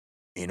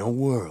In a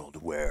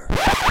world where...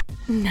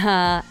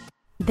 Nah,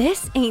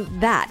 this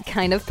ain't that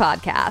kind of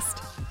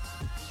podcast.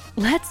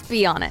 Let's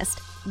be honest,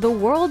 the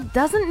world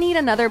doesn't need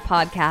another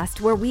podcast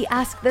where we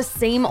ask the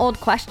same old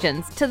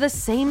questions to the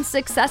same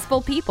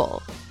successful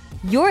people.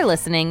 You're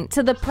listening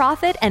to the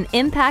Profit and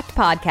Impact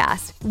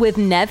Podcast with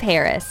Nev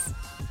Harris.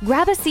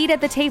 Grab a seat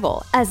at the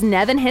table as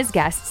Nev and his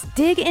guests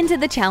dig into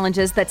the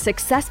challenges that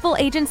successful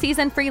agencies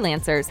and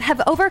freelancers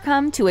have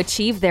overcome to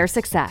achieve their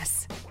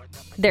success.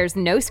 There's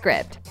no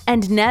script,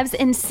 and Nev's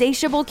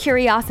insatiable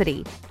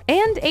curiosity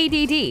and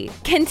ADD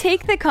can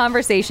take the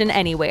conversation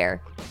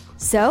anywhere.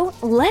 So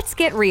let's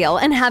get real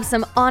and have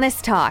some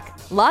honest talk,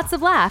 lots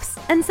of laughs,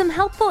 and some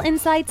helpful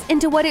insights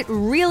into what it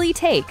really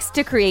takes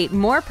to create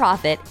more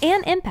profit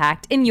and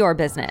impact in your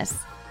business.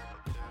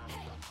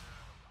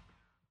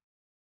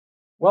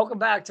 Welcome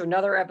back to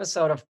another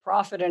episode of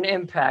Profit and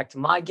Impact.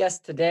 My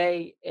guest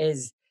today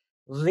is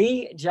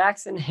Lee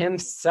Jackson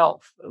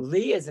himself.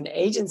 Lee is an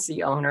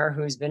agency owner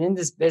who's been in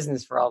this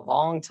business for a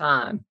long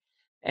time,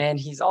 and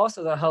he's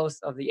also the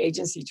host of the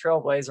Agency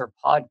Trailblazer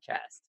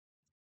podcast.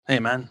 Hey,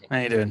 man.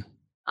 How you doing?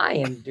 I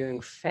am doing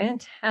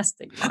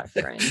fantastic, my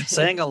friend.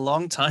 Saying a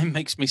long time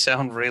makes me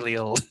sound really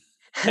old.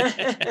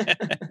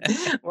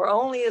 We're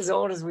only as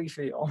old as we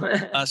feel.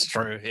 That's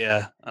true,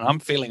 yeah. And I'm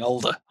feeling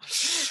older.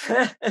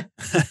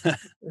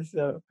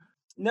 So,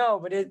 no,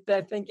 but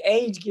I think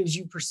age gives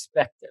you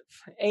perspective.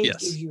 Age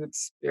Yes. gives you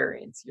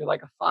experience. You're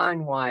like a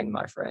fine wine,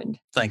 my friend.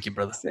 Thank you,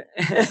 brother.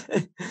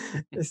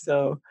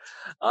 So,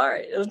 all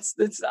right,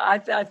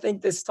 I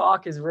think this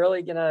talk is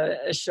really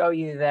gonna show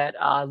you that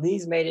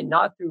Lee's made it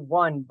not through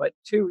one but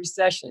two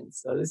recessions.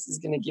 So this is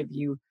gonna give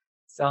you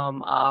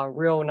some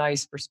real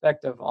nice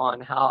perspective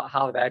on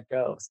how that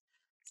goes.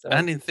 So,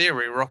 And in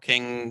theory,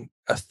 rocking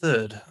a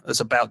third is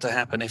about to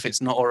happen if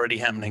it's not already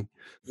happening.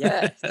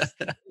 yes,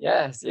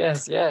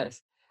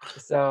 yes.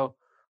 So,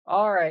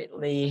 all right,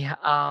 Lee.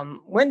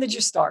 When did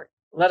you start?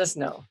 Let us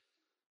know.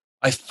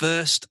 I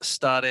first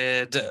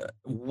started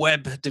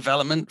web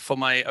development for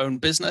my own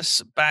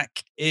business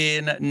back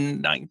in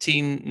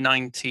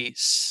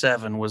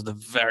 1997 was the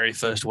very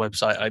first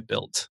website I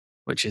built,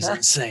 which is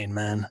insane,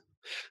 man.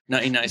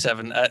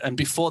 1997. And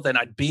before then,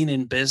 I'd been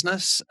in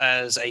business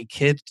as a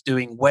kid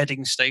doing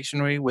wedding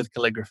stationery with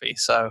calligraphy.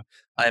 So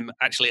I'm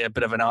actually a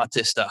bit of an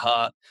artist at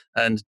heart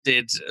and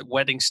did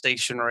wedding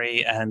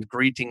stationery and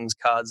greetings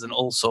cards and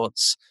all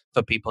sorts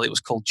for people. It was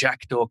called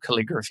Jackdaw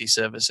Calligraphy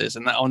Services.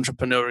 And that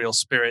entrepreneurial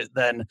spirit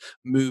then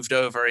moved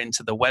over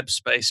into the web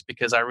space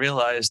because I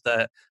realized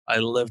that I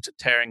loved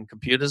tearing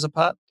computers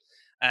apart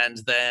and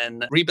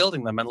then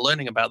rebuilding them and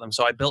learning about them.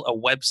 So I built a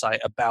website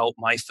about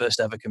my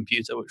first ever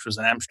computer, which was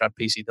an Amstrad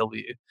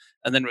PCW,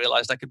 and then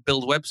realized I could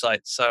build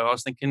websites. So I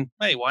was thinking,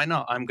 hey, why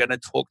not? I'm going to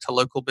talk to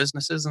local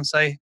businesses and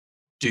say,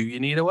 do you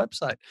need a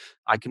website?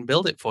 I can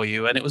build it for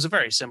you. And it was a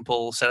very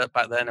simple setup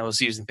back then. I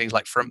was using things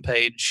like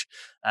FrontPage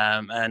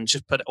and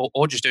just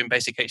or just doing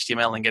basic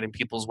HTML and getting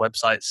people's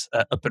websites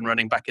up and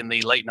running back in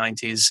the late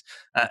 90s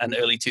and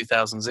early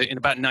 2000s. In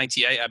about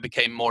 98, I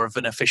became more of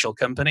an official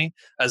company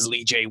as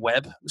Lee J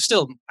Web,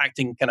 still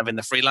acting kind of in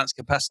the freelance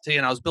capacity.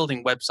 And I was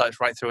building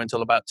websites right through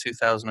until about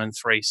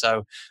 2003.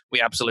 So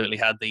we absolutely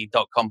had the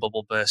 .com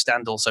bubble burst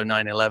and also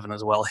 9/11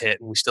 as well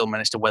hit. And we still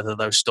managed to weather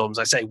those storms.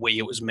 I say we,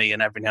 it was me.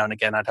 And every now and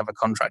again, I'd have a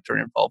contractor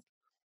involved.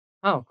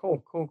 Oh,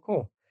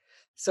 cool.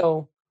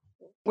 So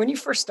when you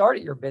first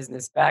started your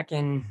business back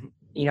in,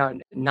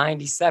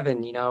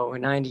 97,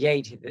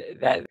 98,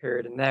 that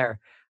period in there,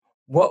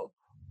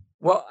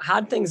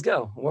 how'd things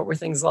go? What were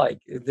things like?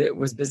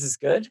 Was business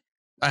good?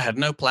 I had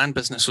no plan.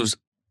 Business was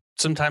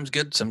sometimes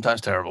good,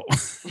 sometimes terrible.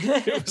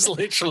 It was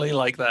literally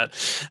like that.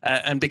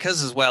 And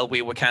because as well,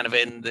 we were kind of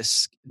in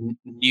this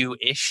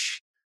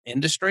new-ish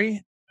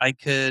industry, I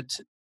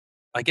guess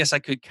I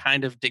could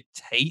kind of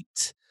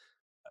dictate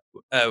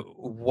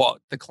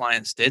what the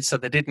clients did, so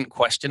they didn't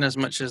question as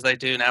much as they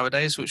do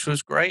nowadays, which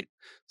was great.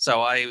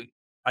 So I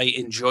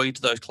enjoyed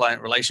those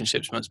client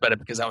relationships much better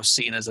because I was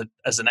seen as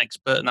an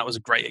expert, and that was a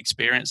great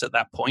experience at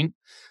that point.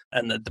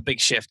 And the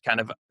big shift kind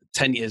of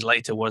 10 years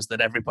later was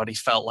that everybody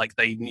felt like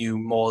they knew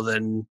more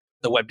than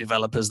the web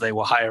developers they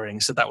were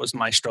hiring. So that was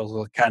my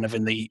struggle kind of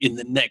in the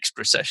next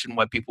recession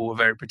where people were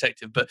very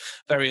protective. But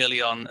very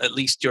early on, at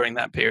least during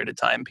that period of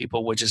time,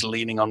 people were just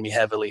leaning on me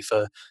heavily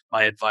for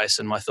my advice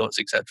and my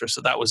thoughts, etc.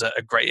 So that was a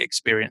great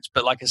experience.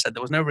 But like I said,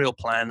 there was no real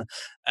plan,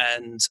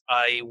 and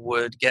I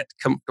would get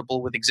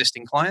comfortable with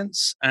existing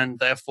clients and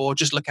therefore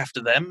just look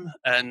after them.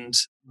 And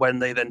when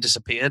they then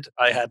disappeared,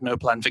 I had no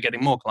plan for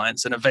getting more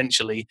clients. And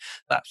eventually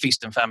that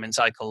feast and famine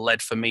cycle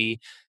led for me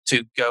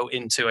to go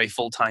into a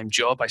full-time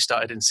job. I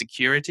started in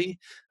security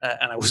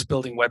and I was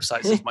building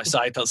websites as my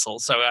side hustle.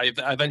 So I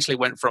eventually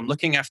went from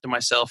looking after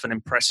myself and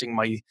impressing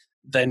my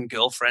then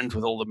girlfriend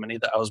with all the money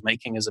that I was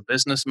making as a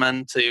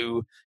businessman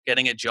to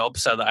getting a job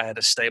so that I had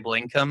a stable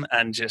income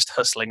and just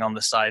hustling on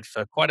the side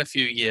for quite a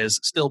few years,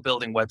 still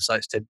building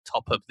websites to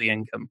top up the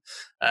income.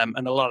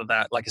 And a lot of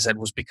that, like I said,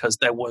 was because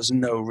there was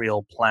no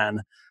real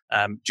plan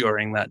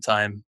during that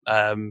time.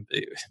 I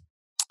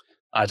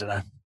don't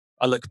know.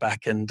 I look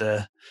back and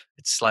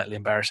it's slightly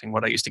embarrassing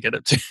what I used to get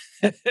up to.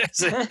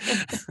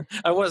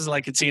 I was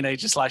like a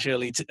teenager /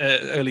 early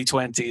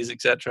 20s,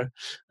 etc.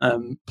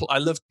 I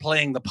loved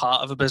playing the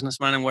part of a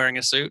businessman and wearing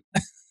a suit.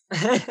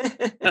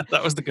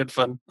 That was the good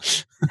fun.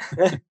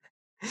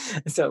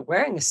 So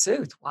wearing a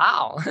suit,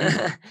 wow.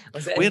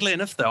 Weirdly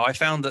enough, though, I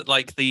found that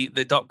like the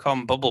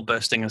 .com bubble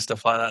bursting and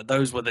stuff like that,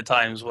 those were the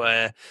times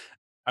where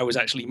I was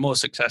actually more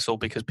successful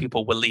because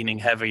people were leaning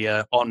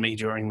heavier on me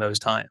during those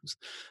times.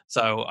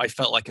 So I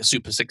felt like a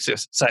super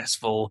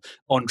successful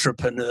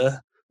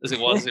entrepreneur as it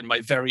was in my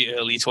very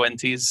early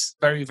 20s.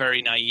 Very,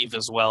 very naive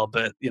as well.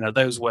 But,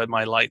 those were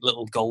my like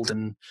little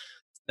golden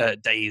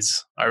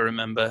days, I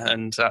remember.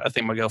 And I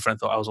think my girlfriend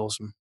thought I was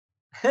awesome.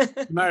 She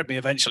married me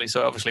eventually,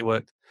 so it obviously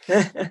worked.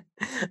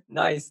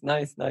 Nice.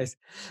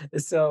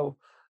 So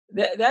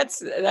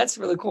that's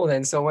really cool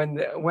then. So when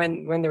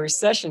the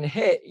recession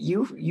hit,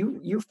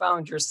 you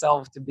found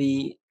yourself to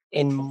be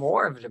in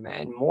more of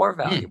demand, more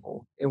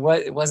valuable. It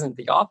wasn't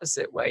the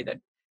opposite way that,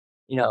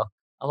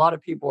 a lot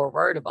of people were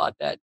worried about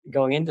that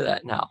going into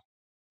that now.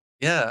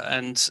 Yeah,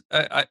 and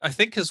I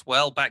think as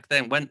well back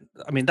then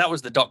that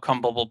was the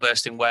 .com bubble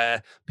bursting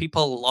where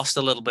people lost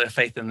a little bit of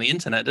faith in the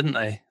internet, didn't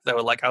they? They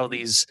were like, "Oh,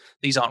 these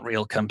aren't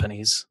real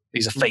companies.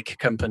 These are fake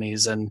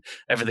companies, and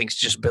everything's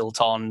just built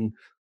on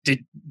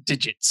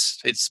digits.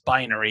 It's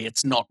binary.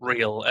 It's not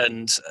real."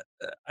 And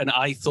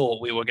I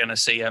thought we were going to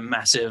see a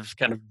massive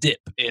kind of dip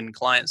in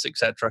clients,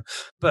 etc.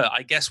 But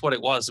I guess what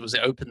it was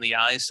it opened the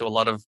eyes to a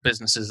lot of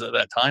businesses at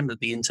that time that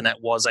the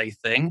internet was a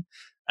thing.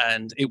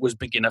 And it was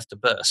big enough to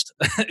burst,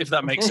 if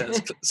that makes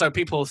sense. So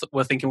people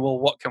were thinking, well,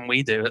 what can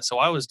we do? So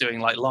I was doing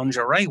like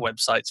lingerie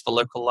websites for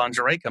local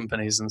lingerie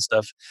companies and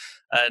stuff.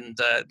 And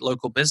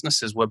local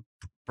businesses were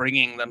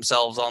bringing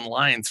themselves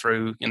online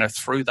through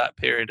that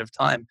period of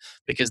time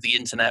because the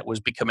internet was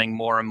becoming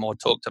more and more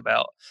talked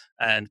about,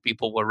 and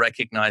people were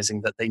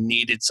recognizing that they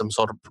needed some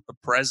sort of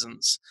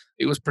presence.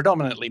 It was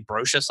predominantly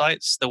brochure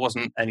sites. There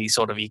wasn't any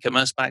sort of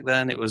e-commerce back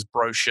then. It was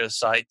brochure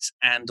sites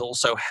and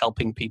also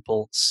helping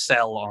people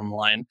sell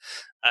online.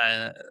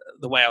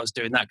 The way I was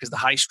doing that, because the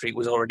high street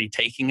was already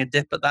taking a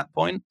dip at that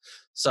point.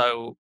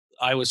 So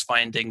I was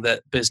finding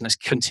that business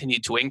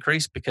continued to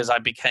increase because I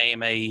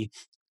became a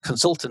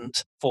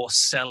consultant for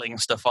selling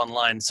stuff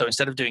online. So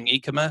instead of doing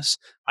e-commerce,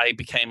 I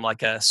became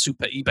like a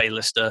super eBay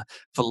lister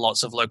for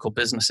lots of local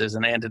businesses,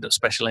 and I ended up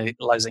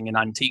specializing in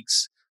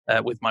antiques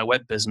with my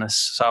web business.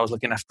 So I was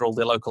looking after all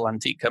the local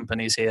antique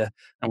companies here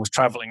and was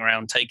traveling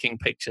around, taking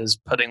pictures,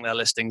 putting their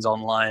listings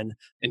online,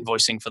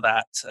 invoicing for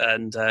that,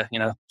 and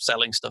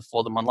selling stuff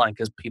for them online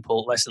because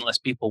less and less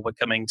people were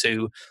coming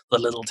to the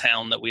little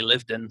town that we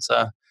lived in.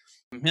 So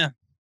yeah,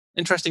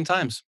 interesting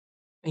times.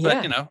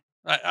 Yeah. But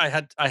I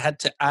had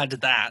to add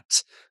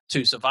that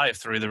to survive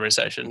through the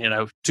recession,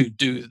 to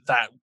do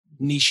that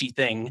nichey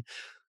thing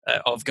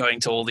of going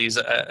to all these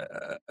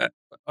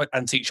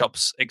antique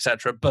shops,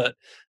 etc. But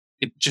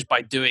just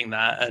by doing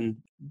that and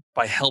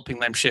by helping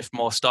them shift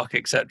more stock,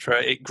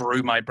 etc., it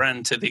grew my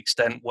brand to the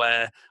extent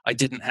where I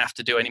didn't have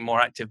to do any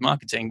more active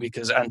marketing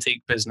because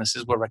antique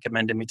businesses were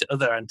recommending me to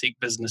other antique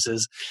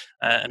businesses,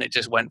 and it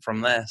just went from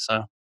there.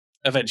 So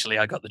eventually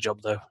I got the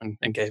job though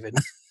and gave in.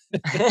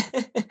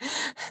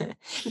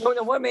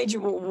 No, what made you?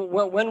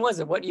 When was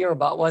it? What year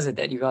about was it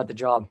that you got the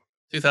job?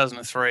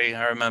 2003.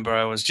 I remember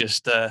I was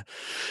just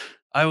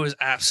I was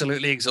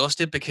absolutely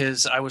exhausted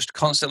because I was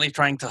constantly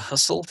trying to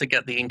hustle to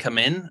get the income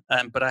in,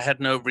 but I had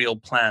no real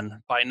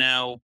plan. By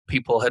now,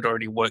 people had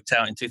already worked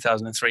out in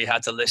 2003 how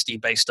to list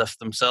eBay stuff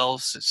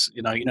themselves.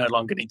 You no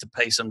longer need to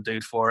pay some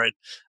dude for it.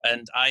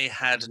 And I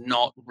had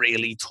not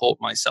really taught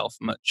myself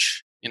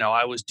much.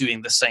 I was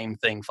doing the same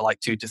thing for like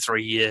 2 to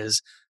 3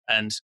 years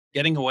and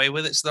getting away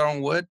with it's the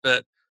wrong word,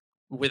 but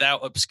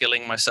without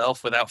upskilling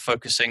myself, without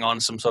focusing on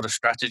some sort of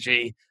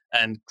strategy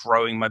and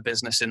growing my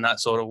business in that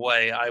sort of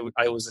way,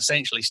 I was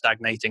essentially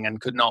stagnating and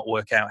could not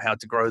work out how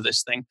to grow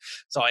this thing.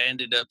 So I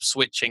ended up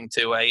switching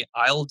to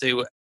I'll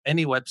do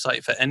any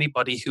website for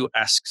anybody who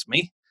asks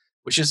me,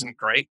 which isn't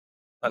great.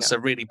 That's a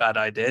really bad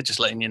idea, just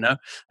letting you know,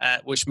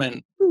 which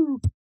meant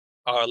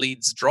our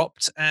leads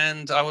dropped.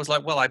 And I was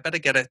like, well, I better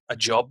get a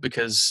job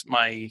because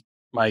my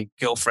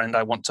girlfriend,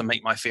 I want to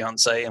make my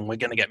fiance, and we're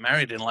going to get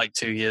married in like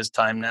 2 years'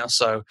 time now.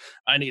 So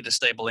I need a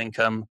stable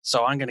income.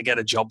 So I'm going to get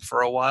a job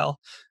for a while,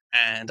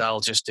 and I'll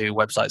just do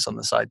websites on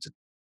the side to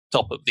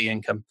top up the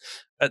income.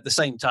 At the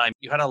same time,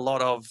 you had a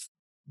lot of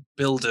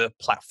builder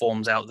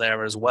platforms out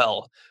there as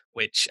well,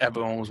 which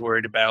everyone was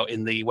worried about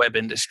in the web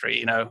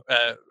industry.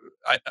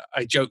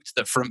 I joked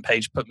that Front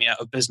Page put me out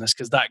of business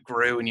because that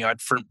grew, and you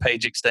had Front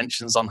Page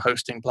extensions on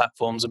hosting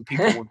platforms, and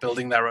people were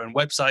building their own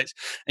websites,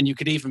 and you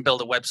could even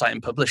build a website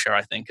in Publisher,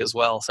 I think, as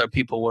well. So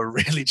people were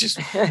really just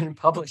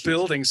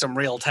building some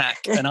real tech,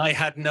 and I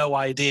had no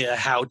idea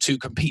how to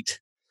compete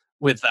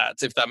with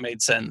that, if that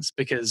made sense,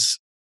 because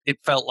it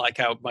felt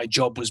like my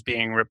job was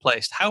being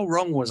replaced. How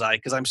wrong was I?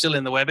 Because I'm still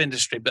in the web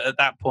industry, but at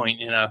that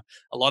point, a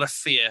lot of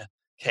fear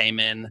came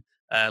in,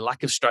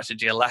 lack of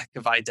strategy, a lack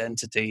of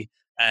identity.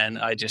 And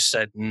I just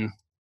said,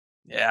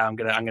 yeah, I'm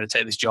gonna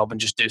take this job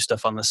and just do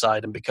stuff on the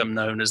side and become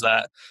known as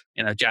that,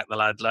 Jack the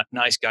lad,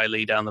 nice guy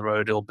Lee down the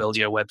road who'll build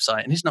you a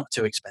website, and it's not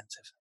too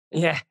expensive.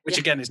 Yeah. Which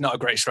again is not a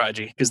great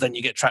strategy, because then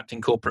you get trapped in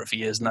corporate for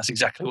years, and that's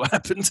exactly what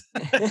happened.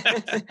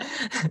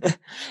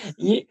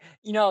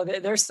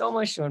 There's so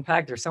much to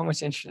unpack. There's so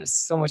much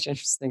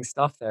interesting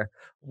stuff there.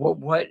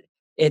 What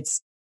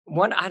it's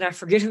one, and I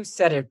forget who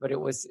said it, but it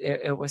was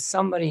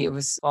somebody, it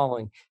was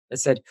following, that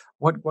said,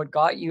 what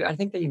got you, I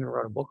think they even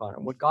wrote a book on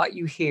it. What got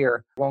you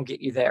here won't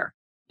get you there.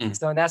 Mm.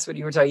 So that's what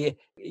you were telling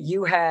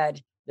you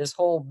had this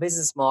whole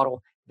business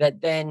model that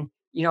then,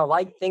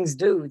 like things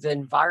do, the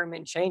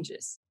environment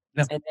changes.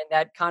 Yeah. And then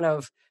that kind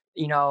of,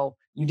 you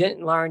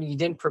didn't learn, you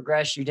didn't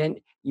progress, you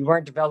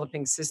weren't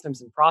developing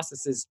systems and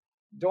processes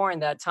during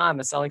that time,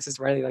 a selling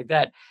system or anything like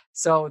that.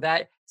 So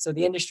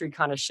the industry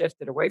kind of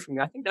shifted away from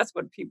you. I think that's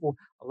what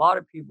a lot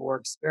of people are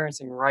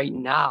experiencing right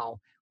now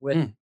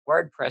with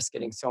WordPress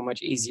getting so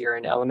much easier,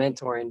 and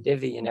Elementor and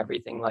Divi and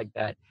everything like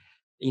that.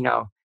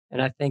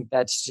 And I think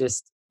that's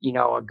just,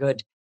 a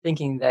good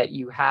thinking, that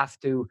you have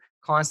to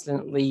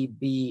constantly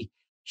be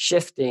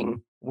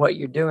shifting what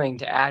you're doing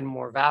to add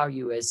more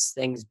value as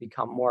things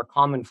become more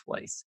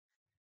commonplace.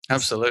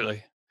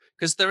 Absolutely.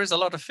 Because there is a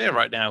lot of fear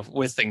right now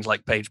with things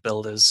like page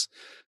builders.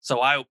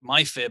 So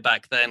my fear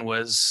back then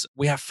was,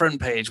 we have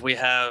Front Page,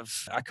 I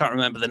can't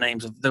remember the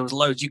names of, there was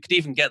loads. You could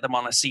even get them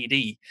on a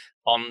CD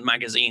on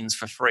magazines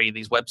for free,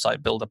 these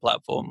website builder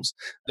platforms.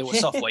 There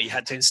was software you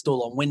had to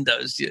install on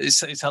Windows.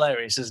 It's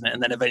hilarious, isn't it?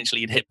 And then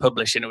eventually you'd hit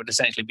publish, and it would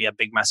essentially be a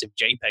big, massive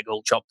JPEG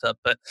all chopped up.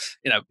 But,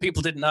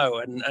 people didn't know,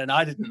 and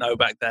I didn't know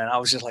back then. I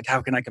was just like,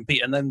 how can I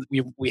compete? And then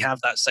we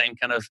have that same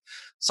kind of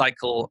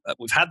cycle.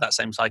 We've had that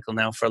same cycle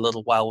now for a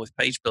little while with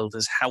page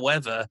builders.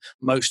 However,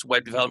 most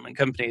web development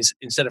companies,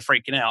 instead of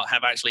freaking out,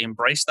 have actually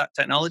embraced that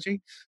technology.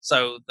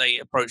 So they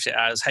approach it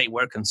as, hey,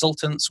 we're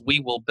consultants.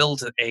 We will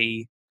build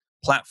a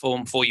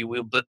platform for you.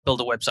 We'll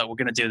build a website. We're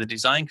going to do the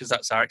design, because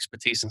that's our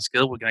expertise and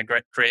skill. We're going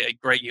to create a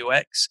great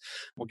UX.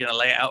 We're going to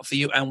lay it out for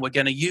you, and we're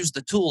going to use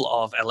the tool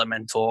of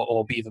Elementor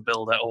or Beaver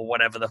Builder or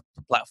whatever the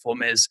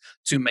platform is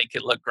to make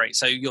it look great.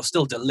 So you're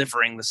still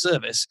delivering the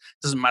service.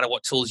 Doesn't matter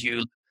what tools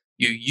you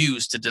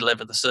use to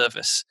deliver the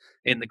service.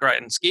 In the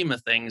grand scheme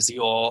of things,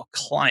 your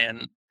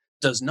client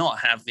does not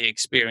have the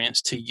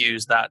experience to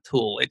use that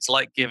tool. It's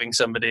like giving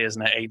somebody,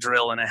 isn't it, a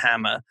drill and a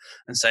hammer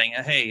and saying,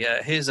 hey,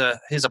 here's a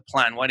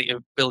plan. Why don't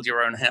you build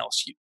your own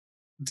house?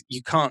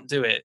 You can't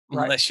do it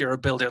unless you're a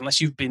builder,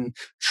 unless you've been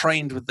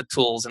trained with the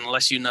tools,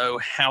 unless you know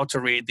how to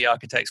read the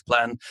architect's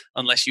plan,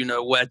 unless you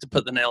know where to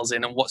put the nails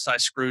in and what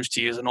size screws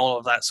to use and all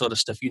of that sort of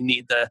stuff. You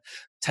need the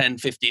 10,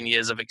 15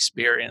 years of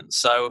experience.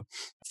 So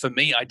for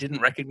me, I didn't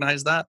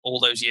recognize that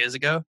all those years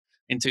ago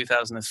in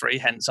 2003.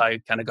 Hence, I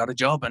kind of got a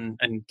job and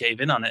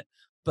gave in on it.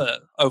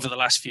 But over the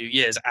last few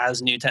years,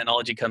 as new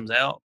technology comes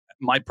out,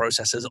 my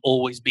process has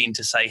always been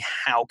to say,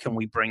 how can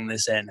we bring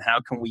this in? How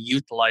can we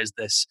utilize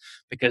this?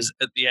 Because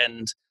at the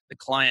end,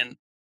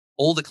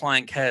 all the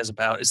client cares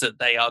about is that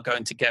they are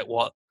going to get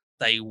what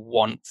they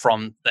want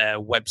from their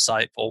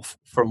website or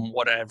from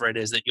whatever it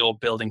is that you're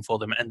building for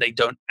them. And they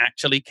don't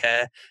actually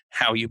care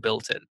how you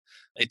built it.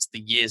 It's the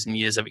years and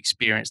years of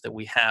experience that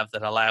we have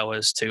that allow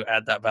us to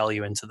add that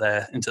value into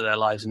their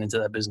lives and into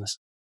their business.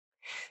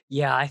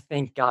 Yeah, I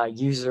think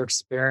user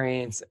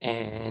experience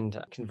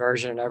and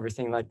conversion and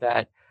everything like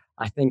that.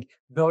 I think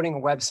building a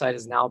website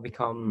has now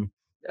become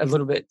a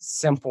little bit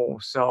simple.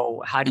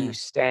 So how do you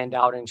stand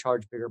out and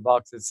charge bigger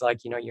bucks? It's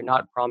like, you're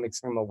not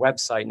promising them a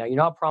website. Now, you're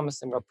not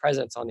promising them a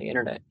presence on the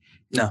internet.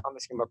 You're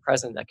promising them a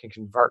presence that can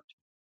convert.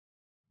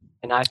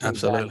 And I think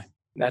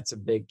that's a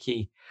big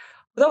key.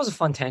 But that was a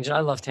fun tangent. I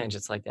love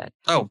tangents like that.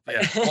 Oh,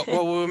 yeah.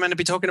 What were we meant to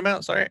be talking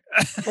about? Sorry.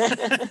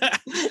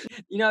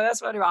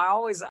 That's what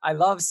I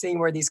love seeing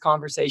where these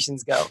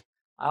conversations go.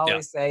 I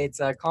always say it's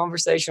a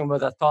conversation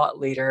with a thought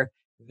leader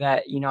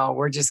that,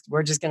 we're just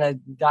going to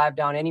dive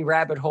down any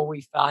rabbit hole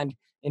we find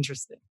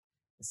interesting.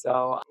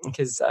 So,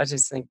 because I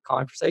just think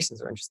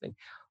conversations are interesting.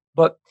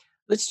 But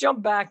let's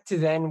jump back to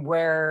then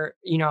where,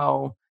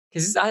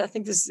 because I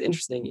think this is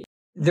interesting.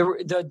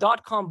 The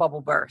dot-com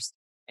bubble burst.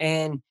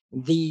 And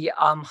the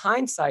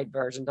hindsight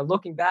version, the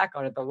looking back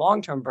on it, the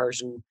long-term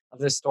version of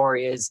this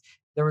story is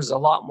there was a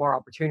lot more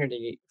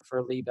opportunity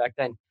for Lee back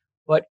then.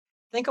 But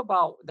think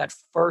about that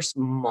first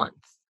month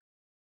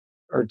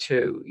or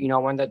two,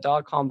 when the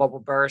dot-com bubble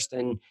burst,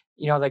 and,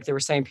 like they were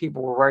saying,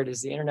 people were worried,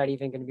 is the internet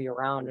even going to be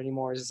around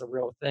anymore? Is this a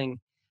real thing?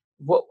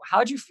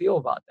 How'd you feel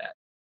about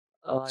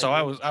that? So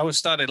I was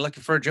started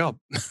looking for a job.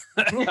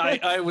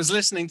 I was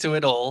listening to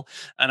it all,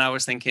 and I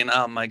was thinking,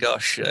 oh my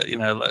gosh,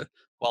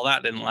 well,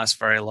 that didn't last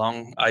very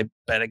long. I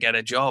better get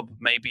a job.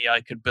 Maybe I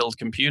could build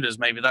computers.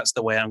 Maybe that's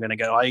the way I'm going to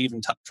go. I even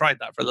tried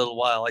that for a little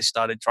while. I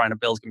started trying to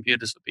build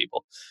computers for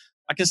people.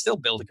 I can still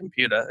build a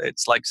computer.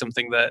 It's like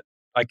something that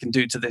I can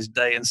do to this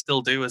day and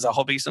still do as a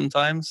hobby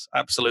sometimes.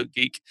 Absolute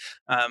geek.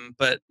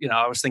 But,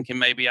 I was thinking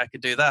maybe I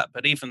could do that.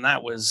 But even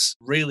that was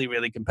really,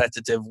 really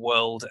competitive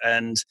world.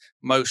 And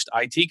most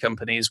IT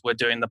companies were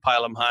doing the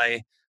pile 'em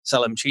high,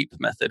 sell 'em cheap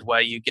method,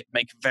 where you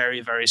make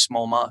very, very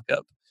small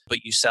markup.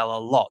 but you sell a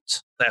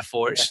lot.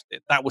 Therefore,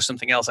 that was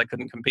something else I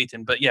couldn't compete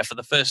in. But yeah, for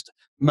the first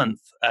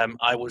month,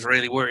 I was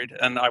really worried,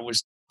 and I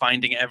was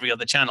finding every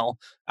other channel,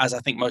 as I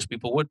think most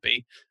people would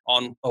be,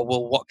 on, oh,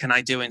 well, what can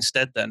I do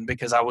instead then?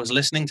 Because I was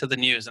listening to the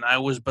news and I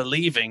was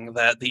believing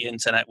that the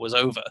internet was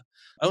over,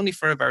 only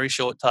for a very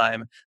short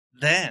time.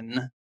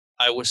 Then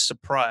I was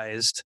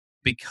surprised,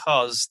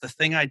 because the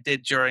thing I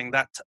did during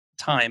that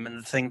time, and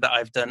the thing that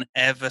I've done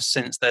ever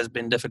since there's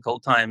been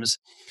difficult times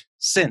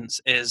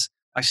since, is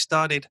I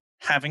started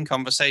having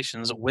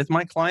conversations with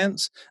my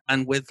clients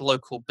and with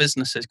local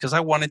businesses, because I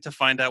wanted to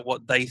find out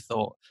what they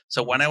thought.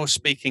 So when I was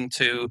speaking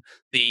to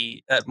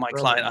my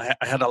client,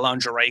 I had a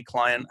lingerie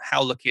client.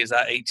 How lucky is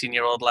that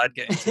 18-year-old lad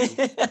getting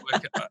to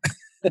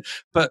work?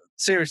 But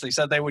seriously,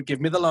 so they would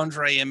give me the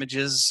lingerie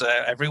images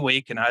every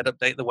week, and I'd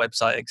update the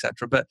website,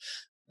 etc. But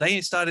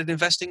they started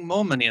investing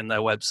more money in their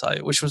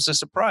website, which was a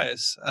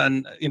surprise.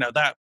 And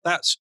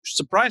that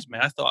surprised me.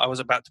 I thought I was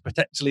about to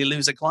potentially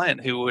lose a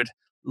client who would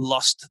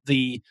lost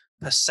the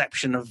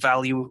perception of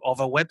value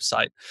of a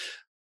website.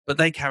 But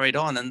they carried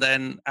on. And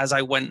then as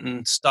I went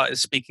and started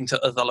speaking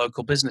to other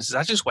local businesses,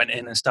 I just went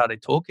in and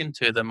started talking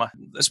to them,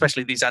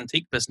 especially these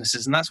antique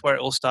businesses. And that's where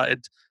it all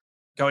started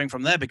going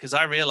from there, because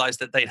I realized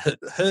that they'd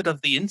heard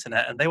of the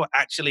internet and they were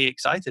actually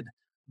excited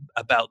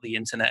about the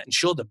internet. And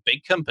sure, the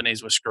big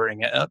companies were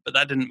screwing it up, but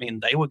that didn't mean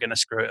they were going to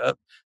screw it up.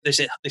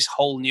 This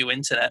whole new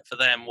internet for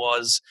them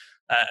was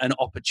an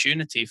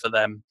opportunity for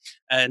them.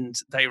 And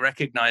they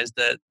recognized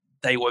that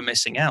they were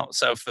missing out.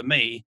 So for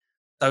me,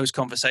 those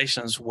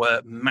conversations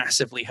were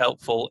massively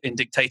helpful in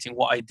dictating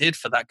what I did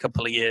for that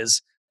couple of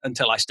years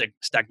until I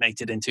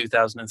stagnated in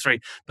 2003.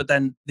 But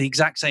then the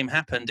exact same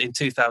happened in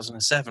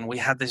 2007. We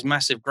had this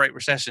massive Great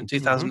Recession,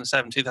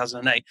 2007,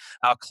 2008.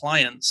 Our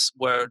clients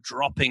were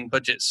dropping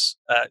budgets.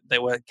 They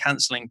were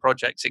canceling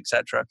projects,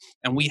 etc.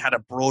 And we had a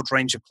broad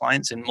range of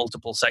clients in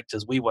multiple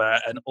sectors. We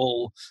were an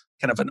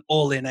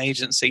all-in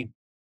agency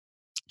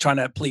trying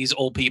to please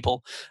all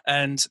people.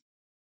 And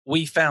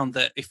we found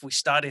that if we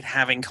started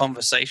having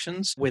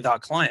conversations with our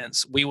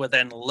clients, we were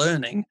then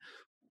learning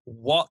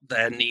what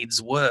their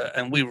needs were.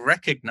 And we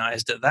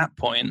recognized at that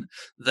point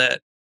that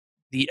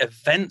the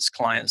events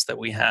clients that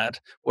we had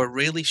were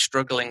really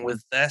struggling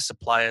with their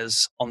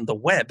suppliers on the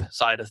web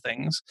side of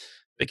things,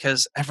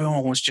 because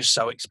everyone was just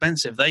so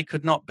expensive. They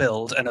could not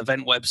build an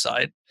event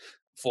website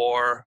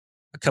for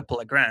a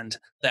couple of grand.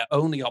 Their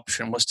only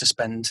option was to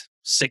spend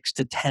 £6,000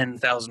 to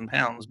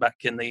 £10,000 back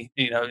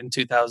in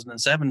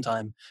 2007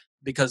 time,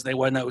 because there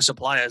were no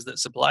suppliers that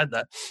supplied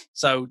that.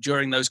 So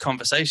during those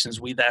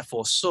conversations, we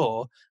therefore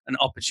saw an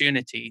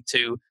opportunity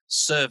to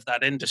serve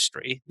that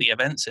industry, the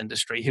events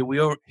industry, who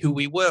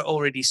we were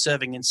already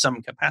serving in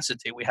some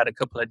capacity. We had a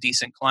couple of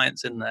decent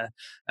clients in there,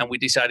 and we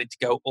decided to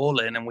go all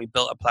in, and we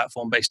built a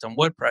platform based on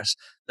WordPress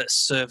that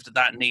served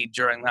that need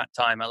during that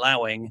time,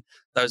 allowing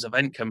those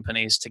event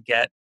companies to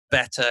get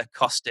better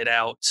costed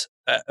out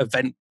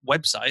event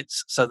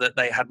websites so that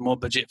they had more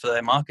budget for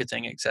their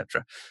marketing,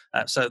 etc.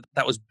 So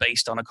that was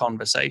based on a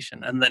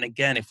conversation. And then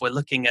again, if we're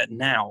looking at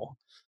now,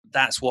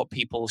 that's what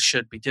people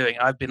should be doing.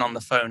 I've been on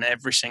the phone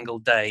every single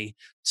day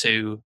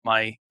to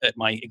my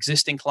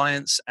existing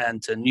clients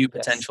and to new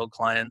potential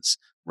clients,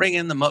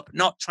 ringing them up,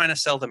 not trying to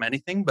sell them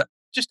anything, but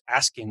just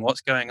asking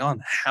what's going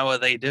on. How are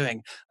they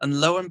doing?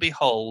 And lo and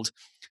behold,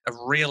 a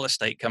real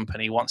estate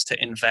company wants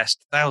to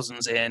invest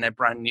thousands in a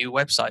brand new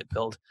website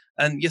build.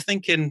 And you're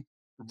thinking,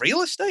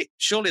 real estate?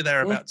 Surely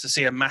they're about to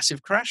see a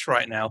massive crash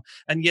right now.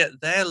 And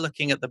yet they're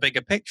looking at the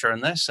bigger picture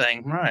and they're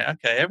saying, right,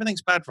 okay,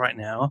 everything's bad right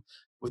now.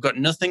 We've got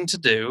nothing to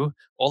do.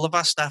 All of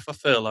our staff are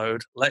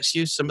furloughed. Let's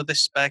use some of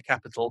this spare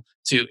capital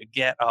to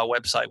get our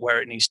website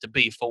where it needs to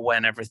be for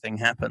when everything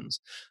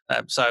happens.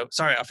 So,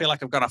 sorry, I feel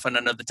like I've gone off on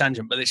another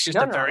tangent, but it's just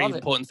a very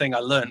important thing I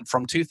learned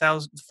from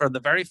 2000, from the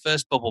very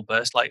first bubble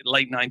burst, like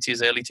late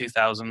 90s, early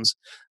 2000s.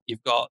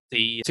 You've got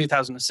the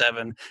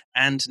 2007,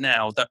 and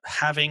now that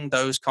having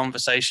those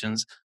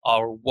conversations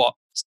are what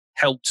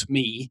helped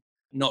me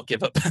not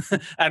give up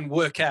and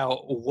work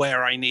out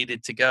where I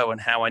needed to go and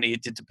how I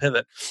needed to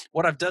pivot.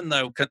 What I've done,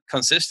 though,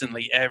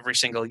 consistently every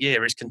single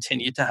year is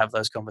continue to have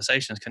those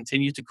conversations,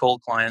 continue to call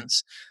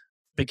clients,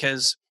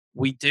 because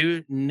we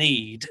do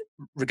need,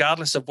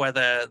 regardless of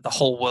whether the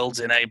whole world's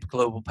in a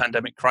global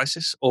pandemic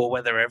crisis or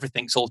whether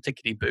everything's all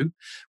tickety-boo,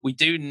 we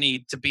do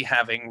need to be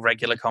having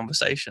regular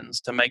conversations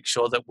to make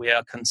sure that we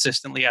are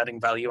consistently adding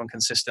value and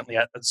consistently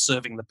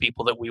serving the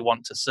people that we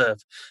want to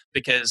serve.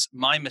 Because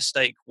my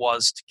mistake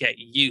was to get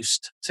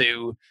used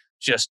to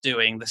just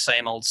doing the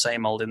same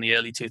old in the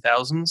early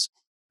 2000s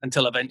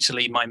until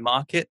eventually my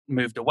market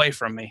moved away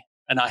from me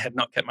and I had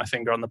not kept my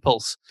finger on the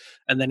pulse.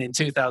 And then in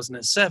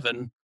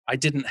 2007, I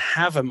didn't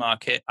have a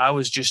market. I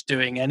was just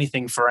doing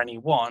anything for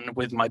anyone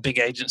with my big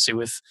agency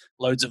with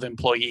loads of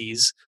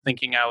employees,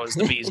 thinking I was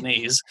the bee's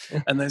knees.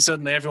 And then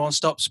suddenly everyone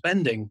stopped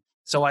spending.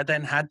 So I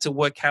then had to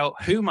work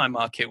out who my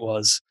market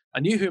was. I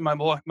knew who my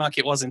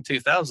market was in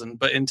 2000,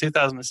 but in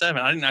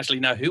 2007, I didn't actually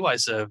know who I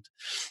served.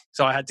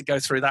 So I had to go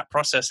through that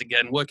process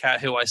again, work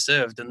out who I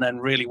served, and then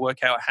really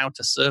work out how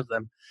to serve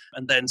them.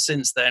 And then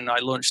since then, I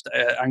launched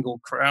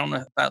Angled Crown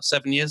about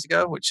 7 years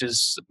ago, which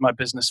is my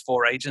business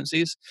for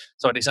agencies.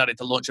 So I decided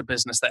to launch a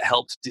business that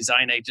helped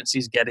design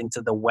agencies get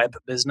into the web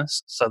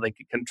business so they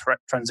can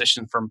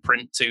transition from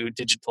print to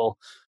digital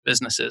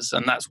businesses.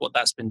 And that's what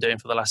that's been doing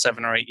for the last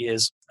 7 or 8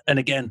 years. And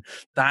again,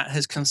 that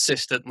has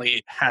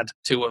consistently had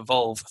to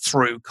evolve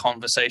through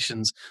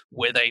conversations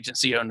with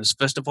agency owners.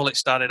 First of all, it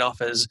started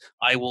off as,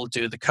 I will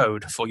do the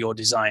code for your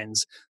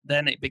designs.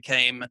 Then it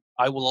became,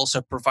 I will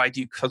also provide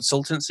you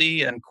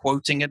consultancy and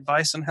quoting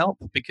advice and help,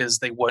 because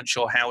they weren't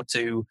sure how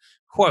to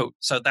quote.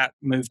 So that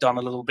moved on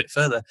a little bit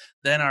further.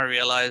 Then I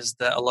realized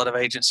that a lot of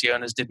agency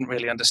owners didn't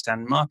really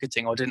understand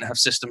marketing or didn't have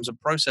systems and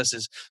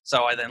processes.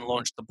 So I then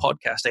launched the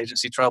podcast,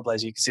 Agency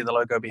Trailblazer. You can see the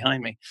logo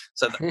behind me.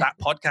 So that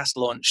podcast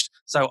launched.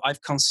 So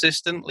I've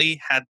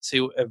consistently had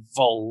to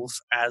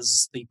evolve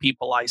as the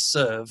people I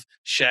serve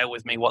share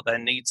with me what their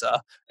needs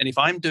are. And if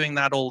I'm doing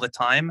that all the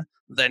time,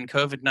 then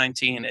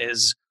COVID-19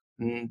 is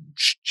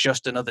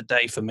just another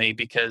day for me,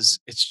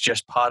 because it's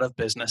just part of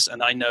business.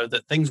 And I know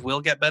that things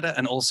will get better.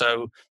 And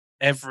also,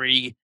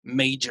 every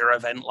major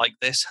event like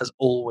this has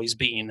always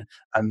been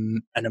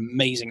an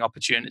amazing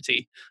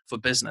opportunity for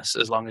business,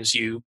 as long as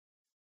you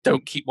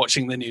don't keep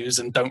watching the news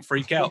and don't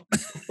freak out.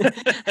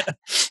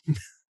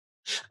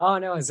 Oh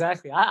no,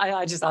 exactly.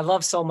 I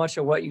love so much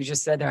of what you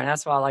just said there, and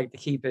that's why I like to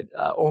keep it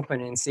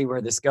open and see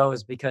where this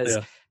goes, because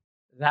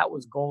that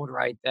was gold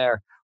right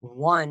there.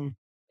 One,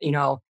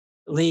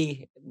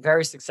 Lee,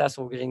 very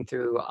successful getting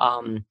through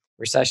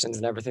recessions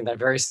and everything. That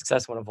very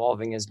successful in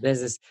evolving his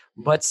business,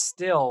 but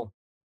still,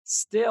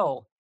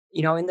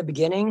 in the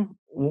beginning,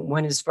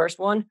 when his first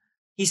one,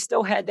 he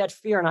still had that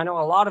fear. And I know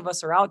a lot of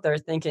us are out there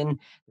thinking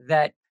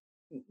that,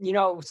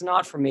 it's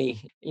not for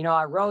me.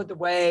 I rode the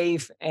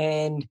wave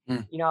and, I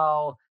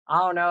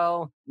don't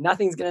know,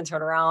 nothing's going to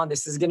turn around.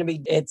 This is going to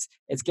be, it's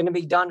going to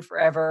be done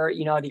forever.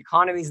 The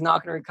economy's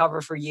not going to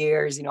recover for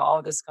years,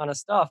 all this kind of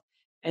stuff.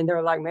 And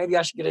they're like, maybe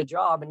I should get a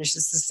job. And it's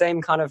just the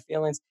same kind of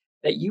feelings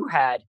that you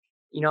had,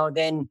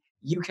 then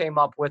you came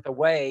up with a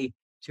way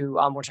to,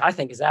 which I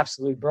think is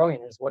absolutely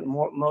brilliant, is what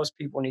most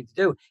people need to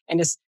do.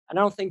 And I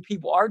don't think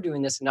people are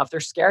doing this enough. They're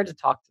scared to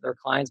talk to their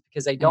clients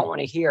because they don't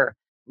want to hear,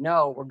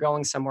 no, we're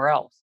going somewhere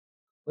else.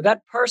 Well,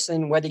 that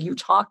person, whether you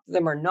talk to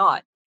them or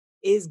not,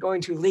 is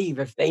going to leave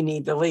if they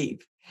need to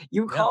leave.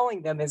 You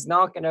calling them is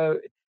not going to,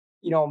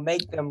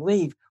 make them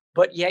leave.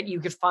 But yet you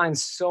could find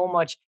so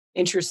much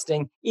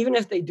interesting, even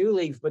if they do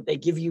leave, but they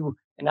give you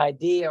an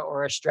idea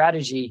or a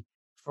strategy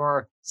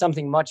for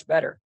something much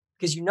better.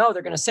 Because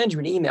they're going to send you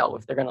an email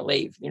if they're going to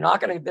leave. They're not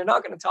going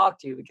to talk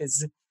to you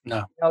because,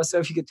 no. So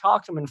if you could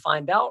talk to them and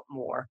find out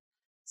more.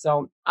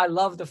 So I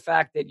love the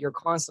fact that you're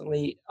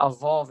constantly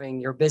evolving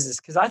your business,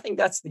 because I think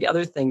that's the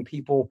other thing.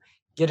 People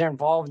get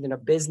involved in a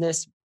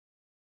business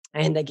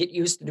and they get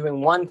used to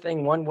doing one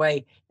thing one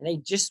way, and they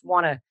just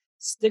want to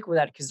stick with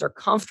that because they're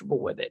comfortable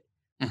with it.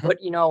 Mm-hmm. But,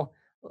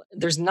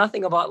 there's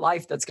nothing about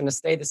life that's going to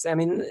stay the same.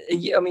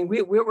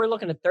 We're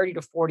looking at 30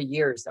 to 40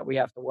 years that we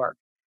have to work,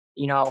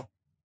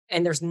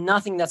 and there's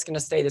nothing that's going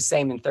to stay the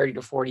same in 30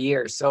 to 40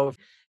 years. So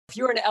if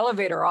you're an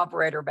elevator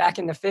operator back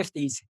in the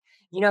 50s,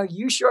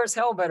 you sure as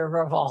hell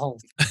better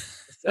evolve.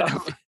 So,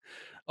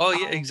 oh,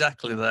 yeah,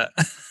 exactly that.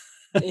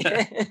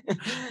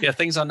 Yeah,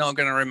 things are not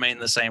going to remain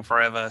the same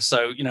forever.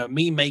 So,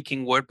 me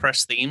making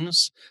WordPress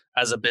themes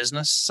as a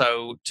business.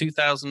 So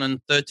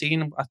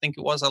 2013, I think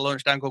it was, I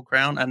launched Angled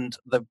Crown, and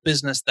the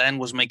business then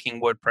was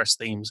making WordPress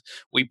themes.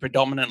 We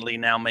predominantly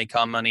now make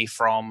our money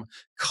from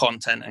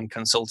content and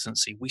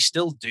consultancy. We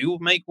still do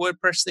make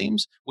WordPress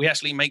themes. We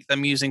actually make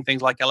them using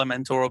things like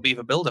Elementor or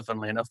Beaver Builder,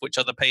 funnily enough, which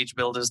are the page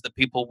builders that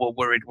people were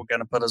worried were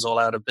going to put us all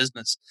out of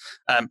business.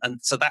 And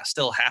so that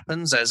still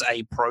happens as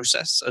a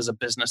process, as a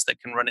business that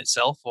can run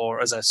itself,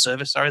 or as a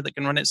service, that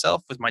can run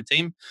itself with my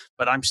team.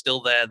 But I'm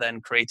still there then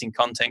creating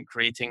content,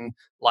 creating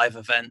live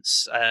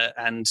events,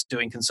 and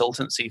doing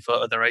consultancy for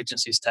other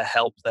agencies to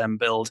help them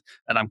build.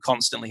 And I'm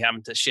constantly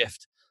having to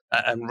shift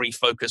and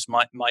refocus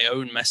my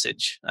own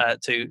message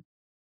to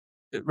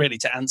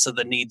answer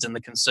the needs and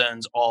the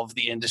concerns of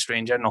the industry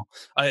in general.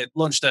 I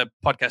launched a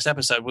podcast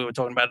episode. We were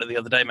talking about it the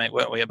other day, mate,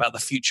 weren't we, about the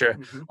future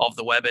of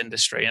the web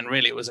industry. And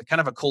really, it was a kind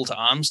of a call to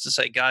arms to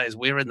say, guys,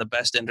 we're in the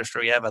best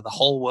industry ever. The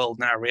whole world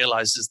now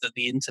realizes that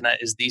the internet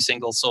is the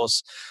single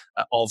source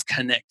of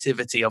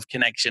connectivity, of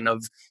connection,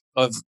 of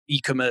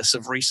e-commerce,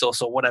 of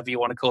resource, or whatever you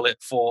want to call it,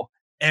 for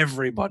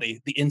everybody.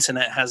 The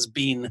internet has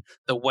been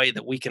the way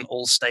that we can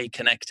all stay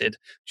connected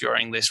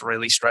during this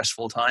really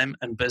stressful time.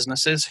 And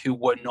businesses who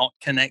were not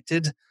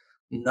connected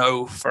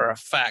know for a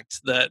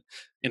fact that,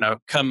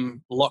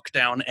 come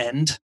lockdown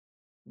end,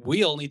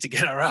 we all need to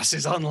get our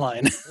asses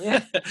online.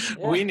 Yeah.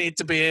 We need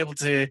to be able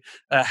to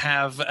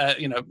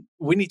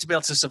we need to be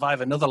able to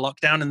survive another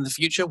lockdown in the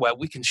future, where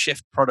we can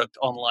shift product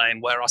online,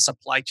 where our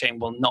supply chain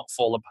will not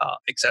fall apart,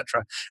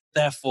 etc.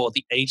 Therefore,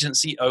 the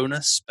agency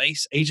owner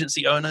space,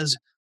 agency owners,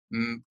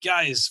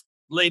 guys,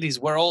 ladies,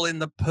 we're all in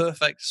the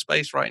perfect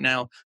space right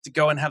now to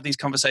go and have these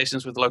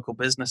conversations with local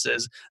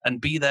businesses and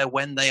be there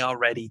when they are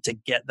ready to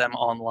get them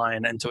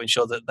online and to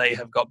ensure that they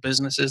have got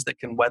businesses that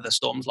can weather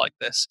storms like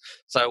this.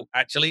 So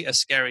actually, as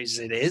scary as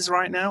it is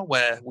right now,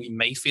 where we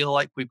may feel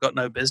like we've got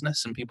no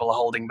business and people are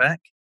holding back,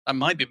 that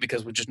might be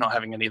because we're just not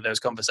having any of those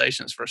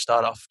conversations for a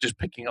start off, just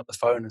picking up the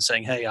phone and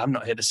saying, hey, I'm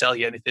not here to sell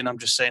you anything. I'm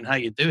just saying, how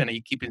you doing? Are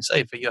you keeping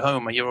safe? Are you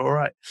home? Are you all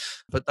right?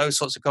 But those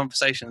sorts of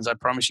conversations, I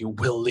promise you,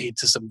 will lead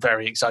to some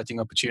very exciting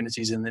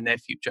opportunities in the near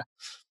future.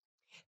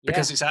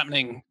 Because it's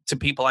happening to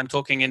people I'm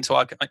talking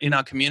in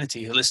our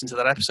community who listened to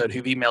that episode,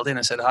 who've emailed in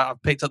and said,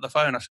 I've picked up the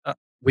phone.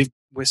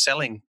 We're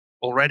selling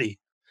already.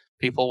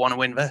 People want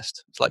to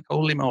invest. It's like,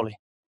 holy moly.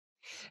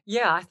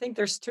 Yeah, I think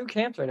there's two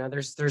camps right now.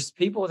 There's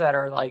people that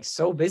are like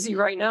so busy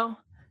right now,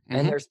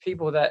 and there's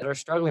people that are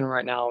struggling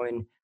right now.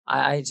 And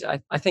I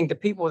think the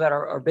people that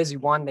are busy,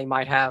 one, they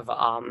might have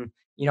a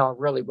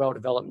really well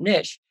developed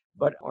niche,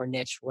 or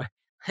niche.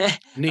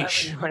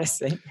 Niche. You want to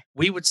say?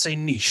 We would say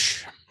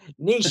niche.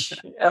 Niche.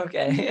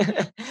 Okay.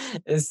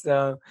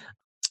 So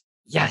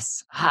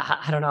yes,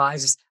 I don't know.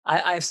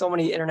 I have so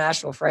many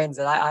international friends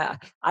that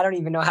I don't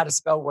even know how to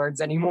spell words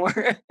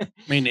anymore.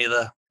 Me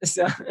neither.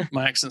 So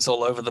my accent's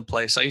all over the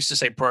place. I used to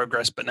say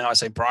progress, but now I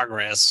say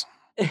progress.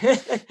 To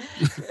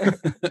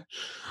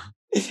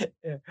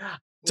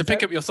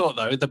pick up your thought,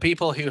 though, the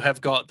people who have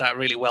got that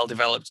really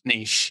well-developed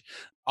niche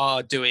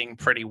are doing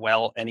pretty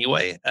well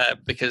anyway,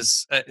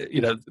 because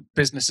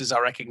businesses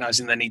are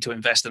recognizing they need to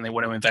invest, and they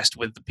want to invest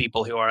with the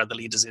people who are the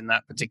leaders in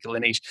that particular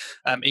niche.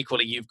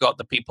 Equally, you've got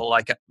the people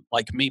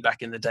like me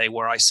back in the day,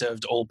 where I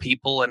served all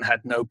people and had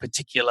no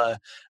particular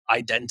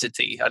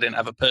identity. I didn't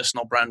have a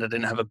personal brand, I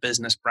didn't have a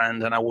business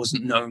brand, and I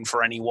wasn't known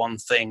for any one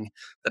thing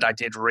that I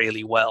did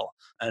really well.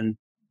 And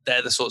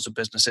they're the sorts of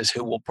businesses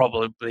who will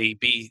probably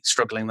be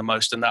struggling the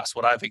most. And that's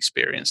what I've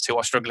experienced, who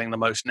are struggling the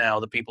most now,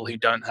 the people who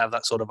don't have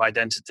that sort of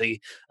identity,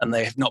 and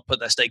they have not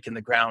put their stake in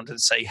the ground and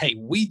say, hey,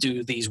 we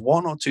do these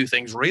one or two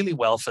things really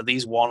well for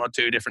these one or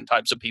two different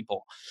types of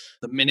people.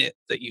 The minute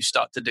that you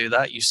start to do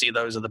that, you see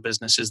those are the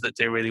businesses that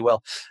do really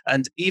well.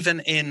 And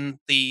even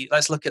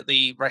let's look at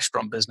the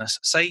restaurant business.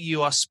 Say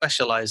you are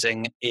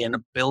specializing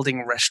in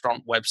building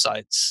restaurant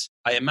websites.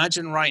 I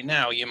imagine right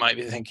now you might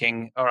be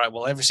thinking, all right,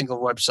 well, every single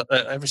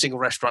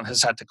restaurant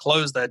has had to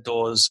close their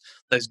doors.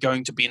 There's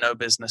going to be no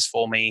business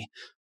for me.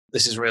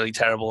 This is really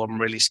terrible.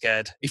 I'm really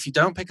scared. If you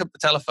don't pick up the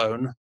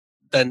telephone,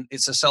 then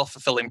it's a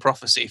self-fulfilling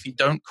prophecy. If you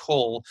don't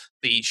call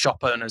the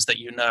shop owners that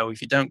you know,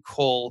 if you don't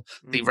call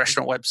the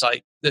restaurant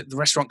website, the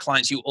restaurant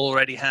clients you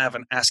already have,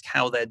 and ask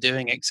how they're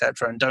doing,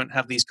 etc., and don't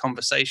have these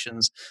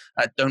conversations,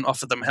 don't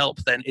offer them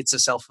help, then it's a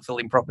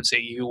self-fulfilling prophecy.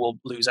 You will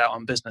lose out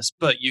on business.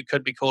 But you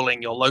could be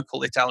calling your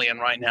local Italian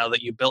right now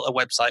that you built a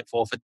website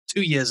for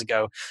 2 years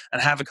ago,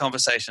 and have a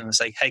conversation and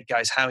say, hey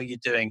guys, how are you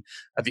doing?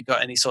 Have you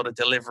got any sort of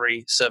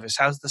delivery service?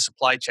 How's the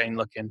supply chain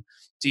looking?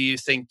 Do you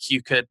think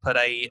you could put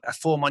a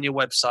form on your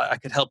website? I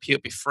could help you.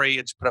 It'd be free.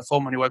 Just put a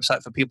form on your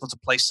website for people to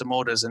place some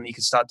orders, and you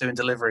can start doing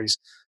deliveries.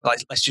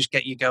 Let's just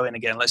get you going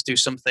again. Let's do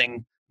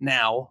something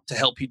now to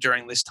help you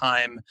during this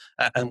time,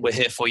 and we're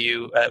here for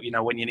you,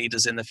 when you need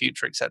us in the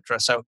future, etc.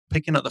 So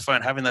picking up the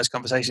phone, having those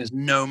conversations,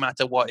 no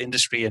matter what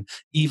industry, and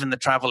even the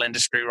travel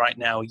industry right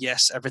now,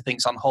 yes,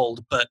 everything's on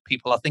hold, but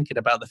people are thinking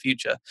about the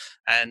future.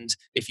 And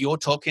if you're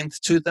talking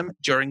to them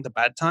during the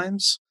bad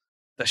times,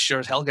 they're sure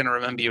as hell going to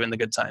remember you in the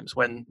good times,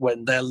 when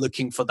they're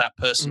looking for that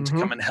person to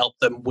come and help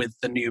them with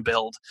the new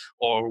build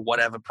or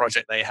whatever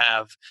project they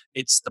have.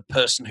 It's the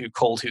person who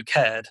called, who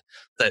cared,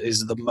 that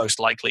is the most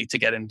likely to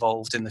get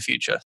involved in the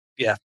future.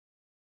 Yeah.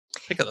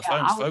 Pick up the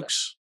phones,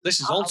 folks. This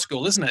is old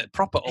school, isn't it?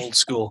 Proper old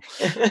school.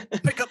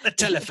 Pick up the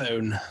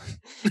telephone.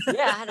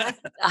 Yeah.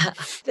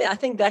 I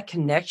think that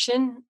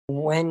connection,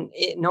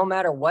 no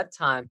matter what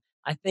time,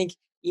 I think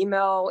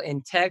email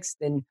and text,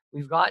 and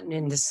we've gotten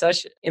into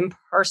such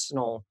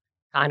impersonal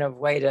kind of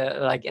way to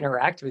like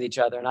interact with each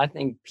other. And I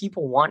think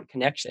people want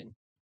connection.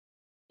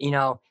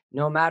 No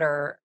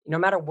matter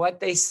what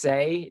they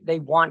say, they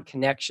want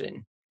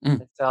connection.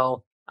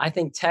 So I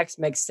think text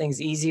makes things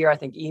easier. I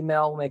think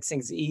email makes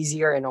things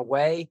easier in a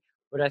way,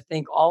 but I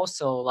think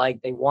also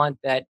like they want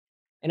that.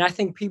 And I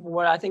think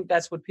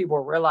that's what people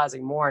are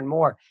realizing more and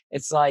more.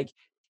 It's like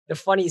the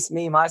funniest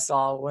meme I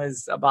saw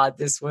was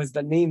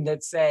the meme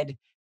that said,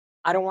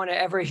 I don't want to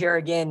ever hear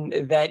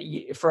again that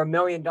for $1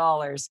 million,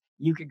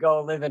 you could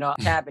go live in a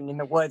cabin in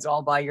the woods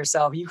all by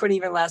yourself. You couldn't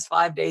even last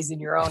 5 days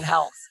in your own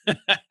house.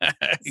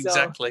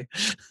 Exactly.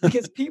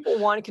 Because people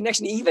want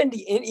connection.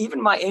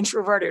 Even my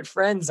introverted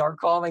friends are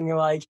calling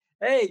like,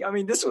 hey,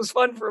 this was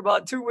fun for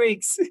about 2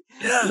 weeks.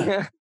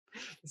 Yeah.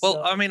 Well,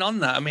 on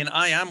that,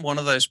 I am one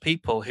of those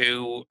people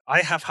who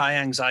I have high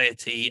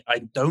anxiety. I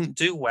don't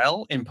do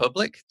well in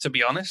public, to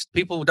be honest.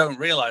 People don't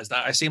realize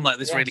that. I seem like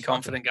this really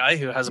confident guy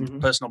who has a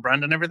personal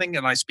brand and everything,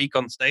 and I speak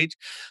on stage.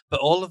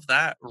 But all of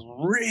that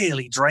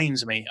really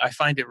drains me. I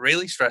find it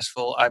really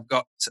stressful. I've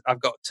got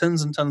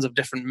tons and tons of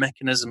different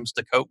mechanisms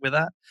to cope with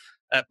that.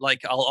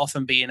 I'll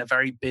often be in a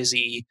very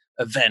busy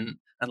event,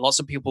 and lots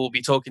of people will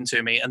be talking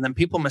to me. And then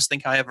people must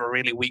think I have a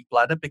really weak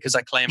bladder because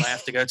I claim I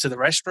have to go to the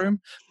restroom.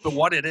 But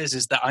what it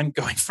is that I'm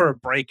going for a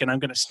break and I'm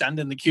going to stand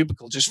in the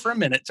cubicle just for a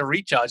minute to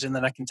recharge, and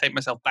then I can take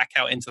myself back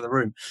out into the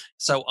room.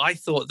 So I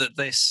thought that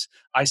this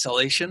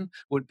isolation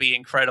would be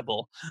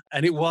incredible.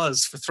 And it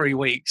was for 3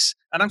 weeks.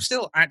 And I'm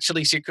still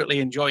actually secretly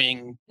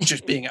enjoying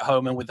just being at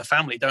home and with the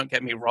family. Don't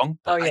get me wrong.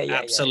 But I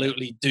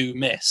absolutely do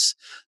miss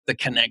the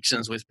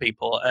connections with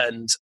people.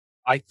 And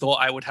I thought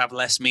I would have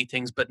less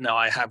meetings, but no,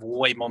 I have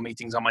way more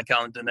meetings on my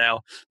calendar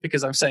now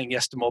because I'm saying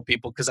yes to more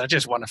people because I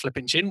just want to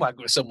flipping chinwag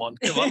with someone.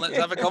 Come on, let's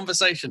have a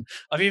conversation.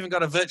 I've even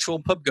got a virtual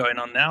pub going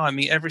on now. I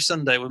meet every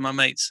Sunday with my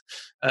mates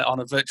on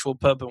a virtual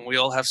pub, and we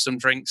all have some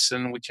drinks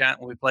and we chat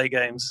and we play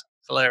games.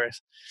 It's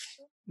hilarious.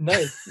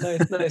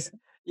 Nice.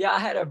 Yeah, I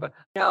had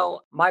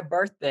my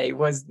birthday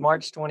was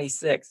March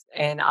 26th,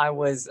 and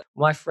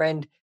my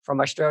friend from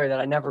Australia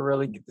that I never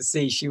really get to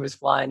see. She was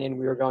flying in.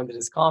 We were going to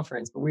this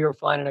conference, but we were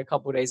flying in a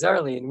couple of days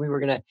early, and we were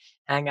going to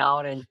hang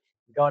out and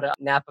go to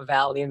Napa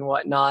Valley and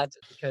whatnot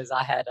because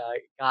I had a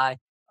guy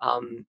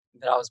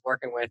that I was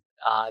working with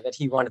that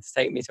he wanted to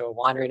take me to a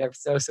winery and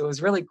everything. So it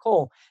was really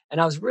cool, and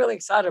I was really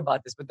excited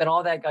about this. But then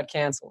all that got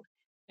canceled,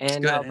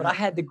 and good, but I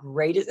had the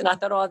greatest. And I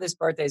thought, oh, this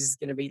birthday is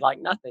going to be like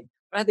nothing.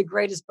 But I had the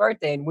greatest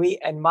birthday,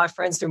 and my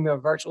friends threw me a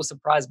virtual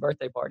surprise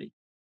birthday party.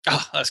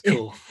 Oh, that's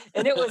cool.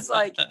 And it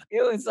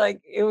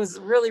was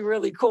really,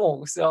 really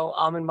cool. So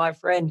and my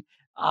friend,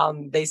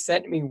 they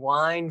sent me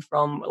wine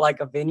from like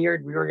a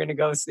vineyard we were gonna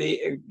go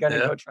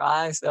go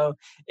try. So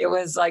it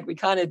was like we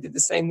kind of did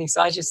the same thing.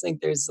 So I just think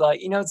there's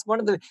it's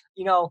one of the,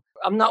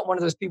 I'm not one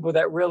of those people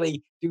that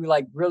really do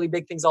like really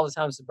big things all the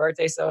time. It's a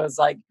birthday. So it's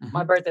like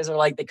my birthdays are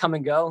like they come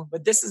and go.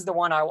 But this is the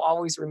one I will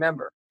always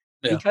remember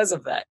because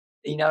of that.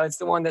 It's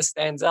the one that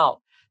stands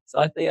out. So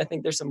I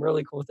think there's some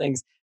really cool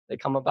things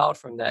that come about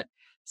from that.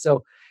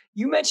 So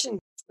you mentioned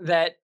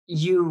that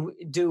you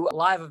do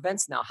live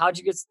events now.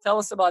 Tell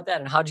us about that,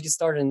 and how'd you get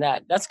started in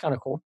that? That's kind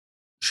of cool.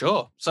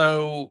 Sure.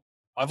 So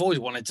I've always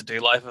wanted to do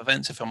live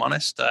events, if I'm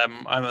honest.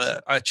 I'm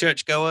a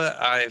churchgoer.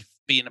 I've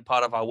been a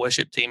part of our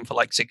worship team for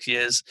like 6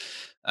 years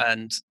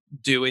and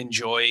do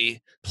enjoy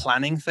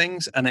planning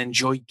things and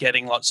enjoy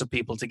getting lots of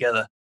people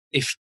together.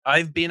 If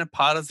I've been a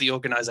part of the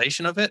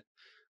organization of it,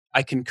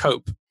 I can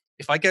cope.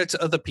 If I go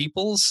to other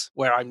people's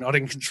where I'm not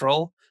in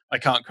control, I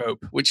can't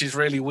cope, which is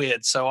really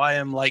weird. So I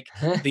am like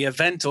the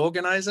event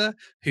organizer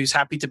who's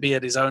happy to be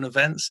at his own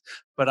events,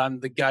 but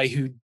I'm the guy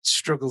who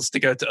struggles to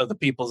go to other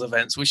people's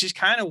events, which is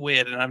kind of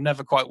weird. And I've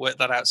never quite worked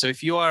that out. So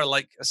if you are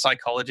like a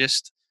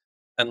psychologist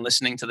and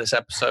listening to this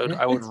episode,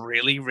 I would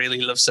really, really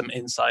love some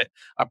insight.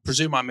 I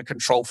presume I'm a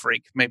control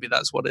freak. Maybe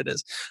that's what it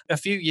is. A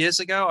few years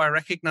ago, I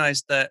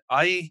recognized that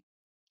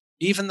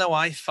even though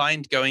I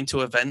find going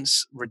to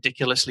events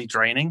ridiculously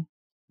draining,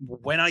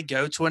 when I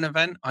go to an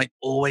event, I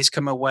always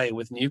come away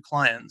with new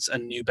clients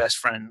and new best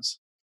friends.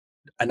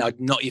 And I'm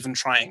not even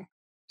trying.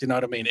 Do you know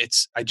what I mean?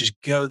 I just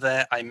go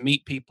there, I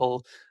meet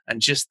people, and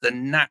just the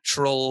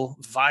natural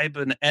vibe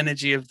and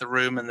energy of the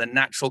room and the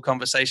natural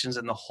conversations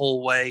in the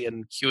hallway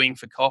and queuing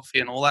for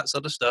coffee and all that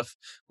sort of stuff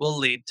will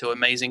lead to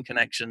amazing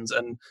connections.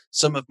 And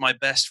some of my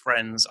best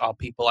friends are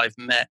people I've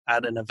met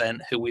at an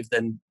event who we've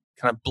then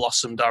kind of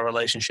blossomed our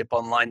relationship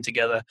online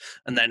together,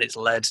 and then it's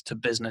led to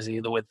business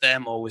either with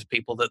them or with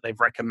people that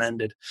they've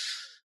recommended.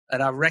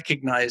 And I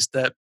recognized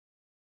that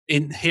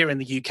here in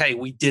the UK,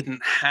 we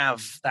didn't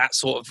have that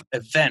sort of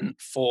event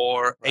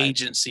for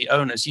agency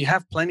owners. You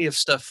have plenty of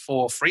stuff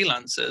for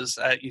freelancers.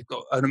 You've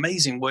got an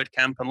amazing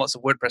WordCamp and lots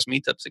of WordPress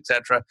meetups,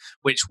 etc.,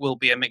 which will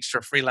be a mixture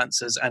of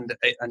freelancers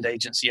and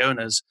agency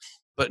owners,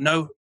 but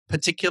no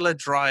particular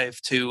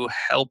drive to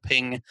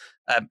helping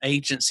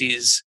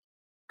agencies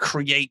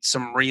create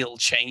some real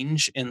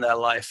change in their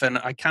life. And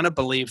I kind of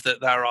believe that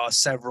there are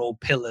several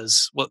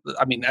pillars. Well,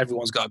 I mean,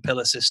 everyone's got a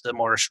pillar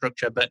system or a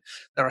structure, but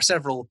there are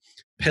several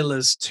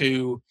pillars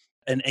to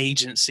an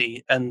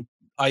agency. And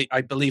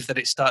I believe that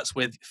it starts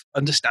with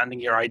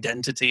understanding your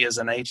identity as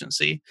an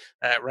agency,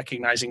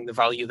 recognizing the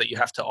value that you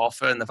have to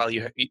offer and the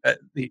value that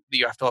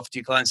you have to offer to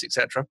your clients,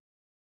 etc.,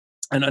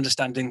 and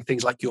understanding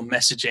things like your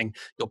messaging,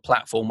 your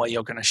platform, where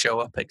you're going to show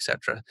up,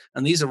 etc.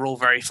 And these are all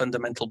very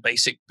fundamental,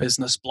 basic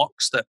business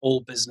blocks that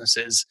all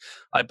businesses,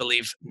 I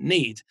believe,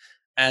 need.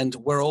 And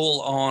we're all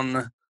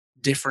on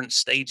different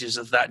stages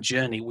of that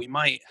journey. We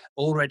might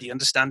already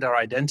understand our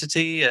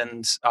identity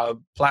and our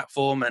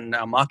platform and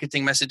our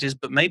marketing messages,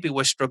 but maybe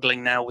we're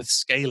struggling now with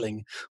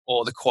scaling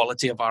or the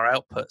quality of our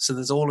output. So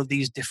there's all of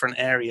these different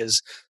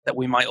areas that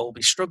we might all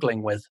be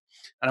struggling with.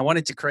 And I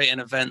wanted to create an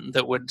event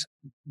that would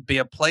be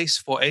a place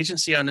for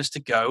agency owners to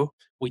go.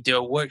 We do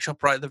a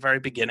workshop right at the very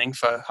beginning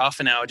for half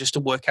an hour just to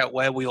work out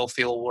where we all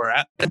feel we're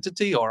at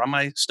identity, or am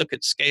I stuck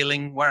at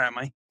scaling? Where am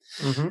I?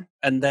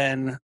 And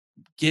then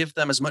give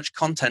them as much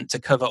content to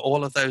cover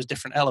all of those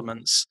different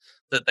elements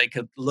that they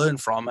could learn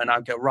from. And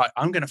I'd go, right,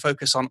 I'm going to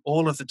focus on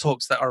all of the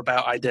talks that are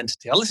about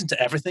identity. I'll listen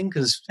to everything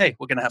because, hey,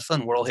 we're going to have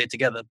fun. We're all here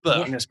together. But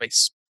I'm going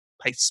to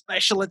pay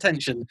special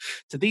attention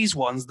to these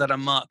ones that are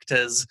marked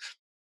as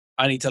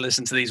I need to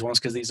listen to these ones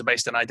because these are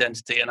based on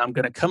identity. And I'm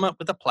going to come up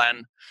with a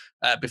plan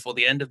before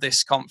the end of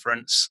this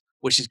conference,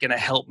 which is going to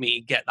help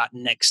me get that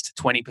next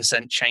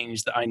 20%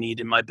 change that I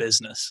need in my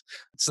business.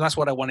 So that's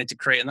what I wanted to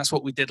create. And that's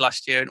what we did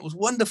last year. And it was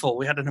wonderful.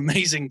 We had an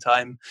amazing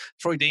time.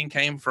 Troy Dean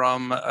came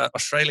from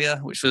Australia,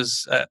 which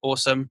was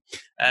awesome.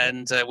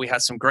 And we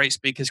had some great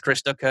speakers.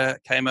 Chris Ducker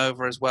came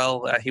over as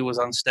well. He was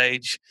on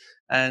stage.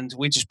 And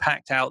we just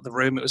packed out the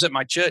room. It was at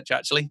my church,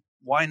 actually.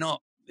 Why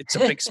not? It's a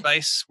big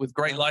space with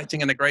great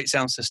lighting and a great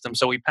sound system.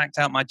 So we packed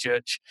out my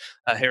church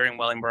here in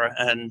Wellingborough,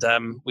 and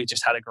we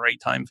just had a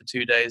great time for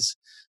 2 days.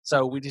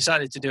 So we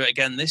decided to do it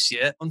again this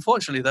year.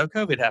 Unfortunately, though,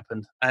 COVID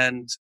happened,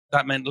 and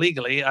that meant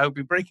legally I would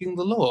be breaking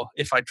the law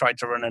if I tried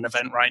to run an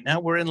event right now.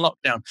 We're in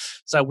lockdown.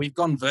 So we've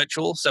gone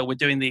virtual. So we're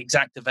doing the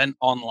exact event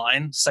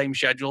online, same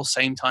schedule,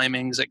 same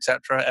timings,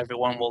 etc.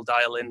 Everyone will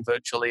dial in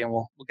virtually, and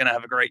we're going to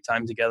have a great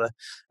time together.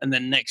 And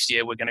then next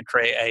year, we're going to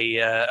create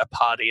a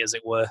party, as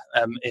it were.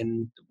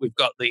 We've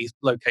got the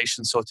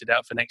location sorted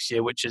out for next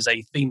year, which is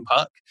a theme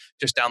park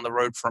just down the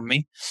road from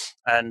me.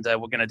 And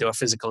we're going to do a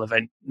physical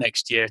event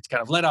next year to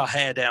kind of let our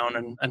hair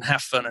down and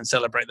have fun and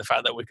celebrate the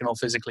fact that we can all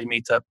physically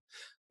meet up.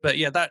 But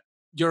yeah, that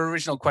your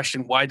original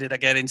question, why did I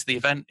get into the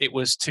event? It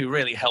was to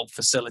really help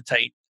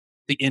facilitate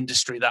the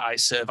industry that I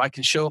serve. I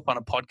can show up on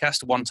a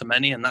podcast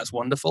one-to-many, and that's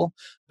wonderful.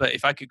 But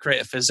if I could create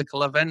a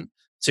physical event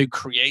to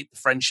create the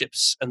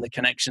friendships and the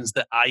connections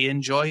that I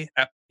enjoy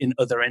in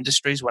other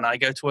industries when I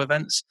go to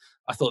events,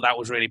 I thought that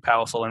was really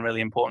powerful and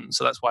really important.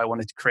 So that's why I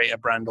wanted to create a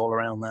brand all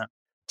around that.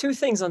 Two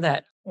things on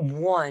that.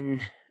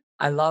 One,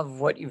 I love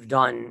what you've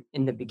done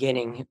in the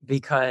beginning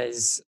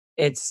because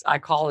I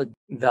call it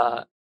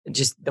the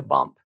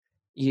bump.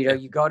 You know,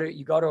 you go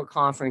to a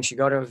conference, you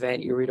go to an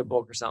event, you read a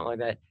book or something like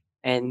that,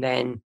 and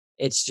then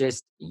it's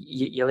just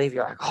you leave.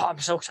 You're like, oh, I'm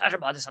so excited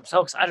about this. I'm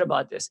so excited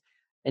about this.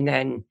 And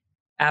then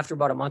after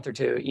about a month or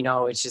two, you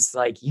know, it's just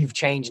like you've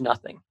changed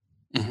nothing.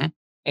 Mm-hmm.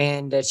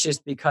 And that's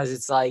just because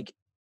it's like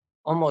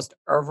almost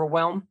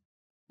overwhelm.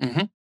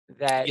 Mm-hmm.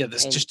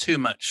 There's just too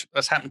much.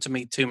 That's happened to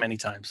me too many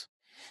times.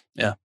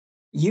 Yeah.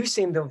 You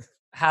seem to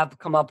have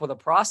come up with a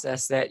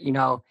process that, you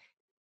know,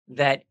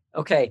 that,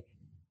 okay,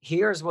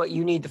 here's what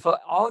you need to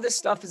all this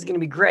stuff is going to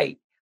be great,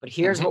 but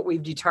here's what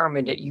we've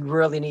determined that you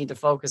really need to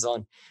focus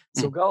on.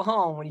 So go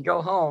home. When you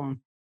go home,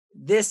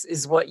 this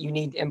is what you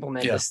need to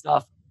implement this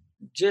stuff,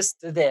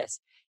 just to this.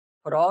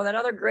 Put all that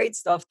other great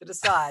stuff to the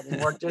side and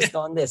work just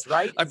on this,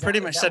 right? I pretty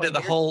much said it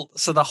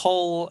the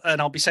whole, and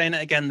I'll be saying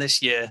it again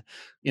this year,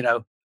 you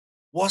know,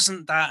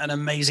 wasn't that an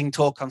amazing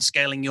talk on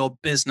scaling your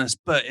business?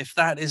 But if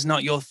that is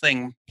not your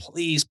thing,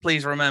 please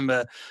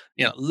remember,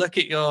 you know, look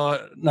at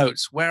your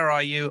notes. Where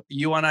are you?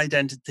 You on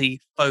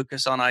identity,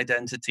 focus on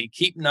identity,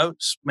 keep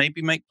notes,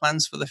 maybe make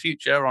plans for the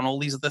future on all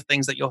these other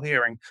things that you're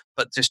hearing,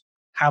 but just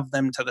have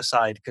them to the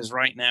side. Because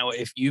right now,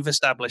 if you've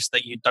established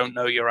that you don't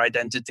know your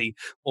identity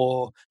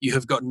or you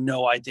have got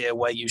no idea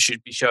where you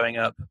should be showing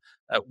up,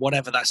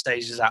 whatever that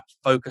stage is at,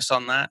 focus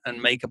on that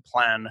and make a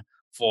plan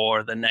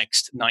for the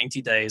next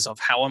 90 days of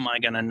how am I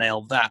going to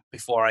nail that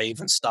before I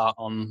even start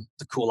on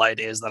the cool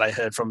ideas that I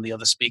heard from the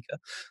other speaker.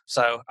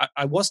 So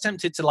I was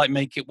tempted to like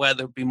make it where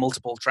there'd be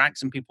multiple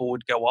tracks and people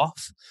would go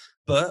off,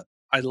 but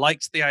I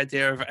liked the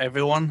idea of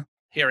everyone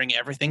hearing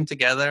everything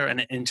together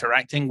and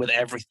interacting with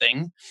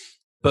everything,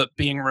 but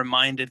being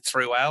reminded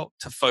throughout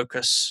to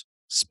focus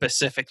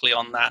specifically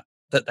on that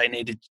they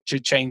needed to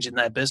change in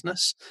their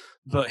business.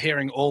 But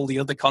hearing all the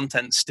other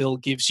content still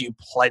gives you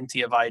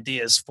plenty of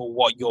ideas for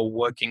what you're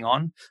working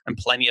on and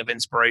plenty of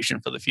inspiration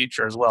for the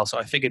future as well. So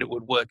I figured it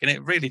would work, and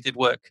it really did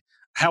work.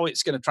 How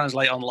it's going to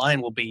translate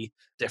online will be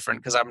different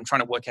because I'm trying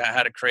to work out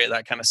how to create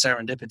that kind of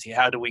serendipity.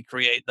 How do we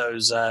create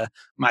those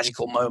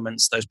magical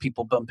moments, those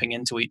people bumping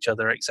into each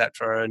other,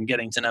 etc., and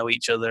getting to know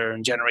each other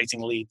and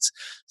generating leads?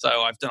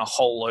 So I've done a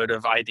whole load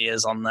of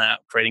ideas on that,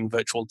 creating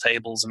virtual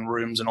tables and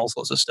rooms and all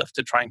sorts of stuff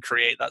to try and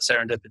create that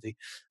serendipity.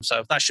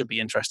 So that should be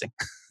interesting.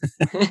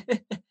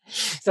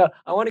 So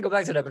I want to go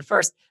back to that, but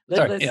first,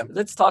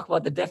 let's talk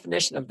about the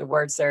definition of the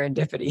word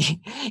serendipity,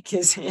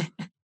 because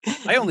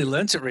I only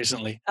learned it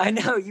recently. I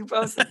know you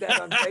posted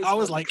that on Facebook. I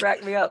was like,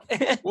 crack me up.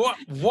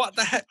 What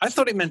the heck? I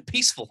thought it meant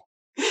peaceful.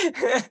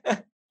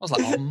 I was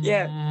like,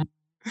 yeah.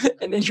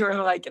 And then you were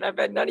like, and I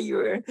bet none of you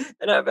were,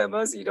 and I bet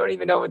most of you don't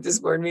even know what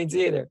this word means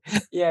either.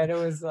 Yeah, and it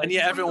was like, and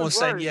yeah, everyone was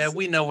saying, yeah,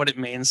 we know what it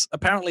means.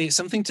 Apparently, it's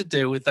something to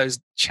do with those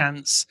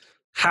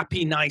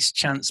happy, nice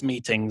chance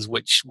meetings,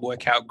 which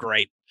work out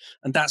great.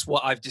 And that's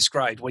what I've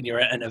described when you're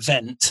at an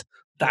event.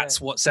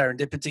 That's what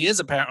serendipity is,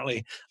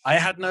 apparently. I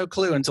had no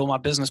clue until my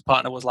business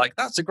partner was like,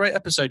 that's a great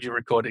episode you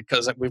recorded,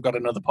 because we've got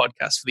another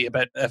podcast for the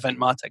Event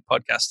Martech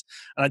podcast.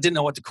 And I didn't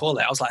know what to call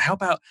it. I was like, how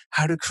about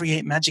how to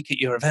create magic at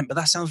your event? But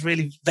that sounds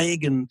really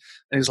vague. And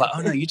he was like,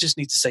 oh, no, you just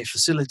need to say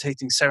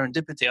facilitating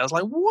serendipity. I was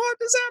like, what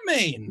does that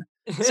mean?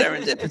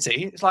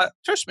 Serendipity? It's like,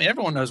 trust me,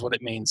 everyone knows what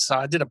it means. So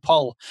I did a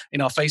poll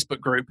in our Facebook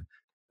group,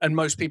 and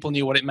most people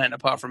knew what it meant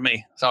apart from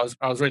me. So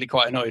I was really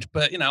quite annoyed.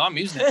 But, you know, I'm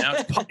using it now.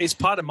 It's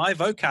part of my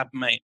vocab,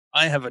 mate.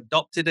 I have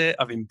adopted it.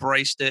 I've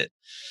embraced it.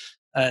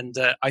 And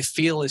I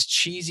feel as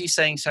cheesy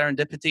saying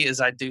serendipity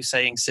as I do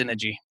saying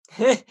synergy.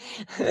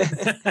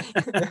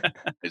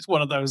 It's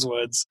one of those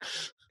words.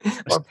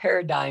 Or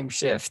paradigm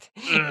shift.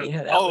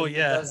 That Oh, was the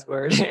yeah.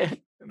 buzzword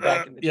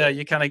back in the Yeah, day.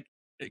 you kind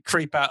of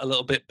creep out a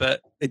little bit,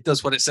 but it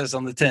does what it says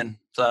on the tin.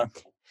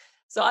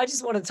 So I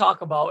just want to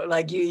talk about,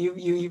 like,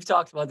 you've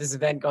talked about this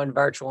event going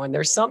virtual, and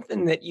there's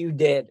something that you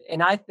did,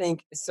 and I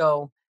think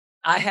so.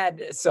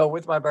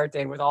 With my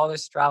birthday and with all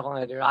this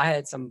traveling I did, I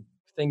had some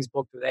things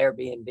booked with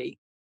Airbnb.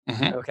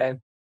 Mhm. Okay,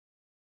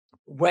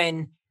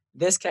 when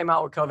this came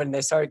out with COVID and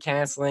they started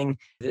canceling,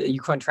 you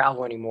couldn't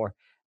travel anymore.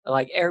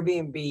 Like,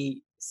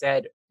 Airbnb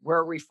said,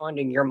 we're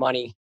refunding your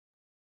money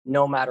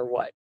no matter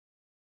what.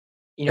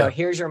 Yeah.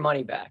 Here's your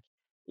money back.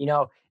 You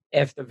know,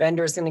 if the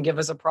vendor is going to give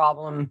us a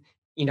problem,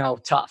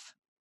 tough.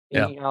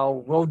 Yeah.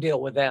 We'll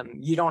deal with them.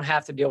 You don't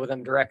have to deal with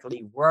them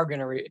directly. We're going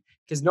to,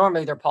 because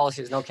normally their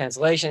policy is no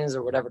cancellations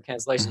or whatever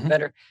cancellation Mhm.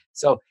 vendor.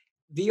 So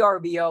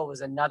VRBO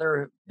was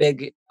another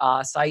big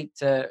site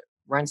to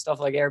rent stuff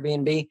like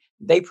Airbnb.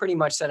 They pretty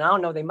much said, I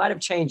don't know, they might have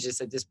changed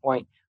this at this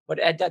point, but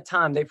at that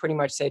time they pretty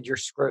much said, you're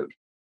screwed.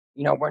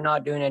 We're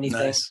not doing anything.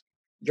 Nice.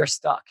 You're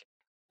stuck.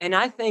 And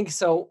I think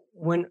so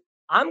when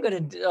I'm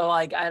going to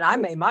and I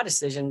made my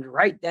decision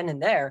right then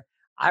and there.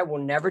 I will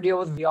never deal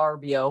with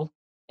VRBO,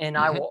 and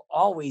I Mhm. will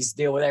always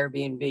deal with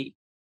Airbnb.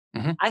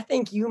 Mhm. I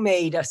think you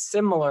made a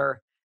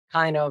similar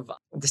kind of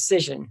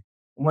decision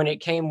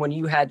when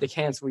you had to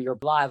cancel your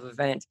live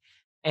event.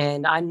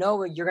 And I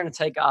know you're going to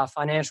take a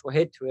financial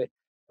hit to it,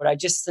 but I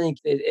just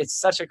think that it's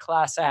such a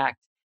class act.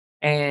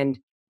 And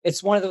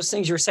it's one of those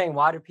things you're saying,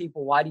 why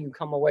do you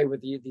come away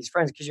with these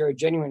friends? Because you're a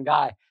genuine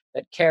guy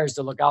that cares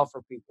to look out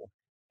for people.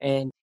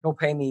 And he'll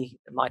pay me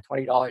my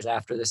 $20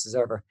 after this is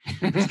over.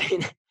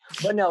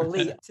 But no,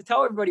 Lee, to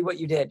tell everybody what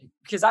you did,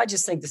 because I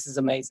just think this is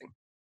amazing.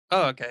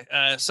 Oh, okay.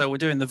 So we're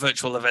doing the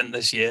virtual event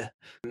this year.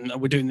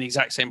 We're doing the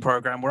exact same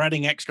program. We're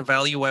adding extra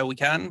value where we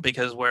can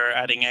because we're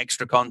adding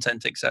extra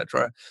content,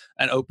 etc.,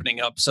 and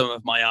opening up some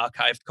of my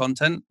archived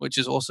content, which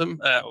is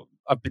awesome.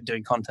 I've been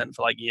doing content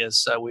for like years,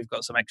 so we've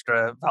got some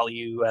extra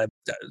value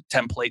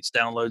templates,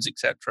 downloads,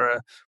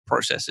 etc.,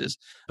 processes.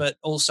 But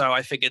also,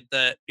 I figured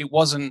that it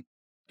wasn't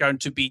going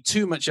to be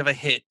too much of a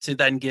hit to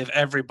then give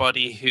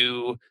everybody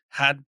who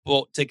had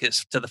bought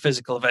tickets to the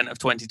physical event of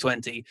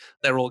 2020,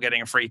 they're all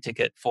getting a free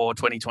ticket for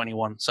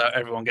 2021. So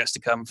everyone gets to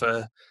come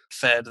for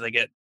fed, they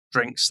get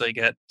drinks, they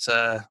get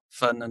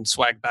fun and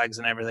swag bags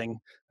and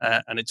everything,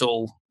 and it's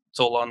all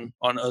on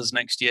us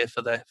next year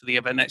for the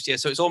event next year.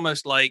 So it's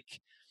almost like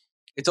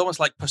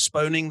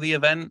postponing the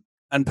event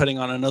and putting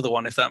on another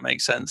one, if that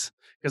makes sense.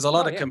 Because a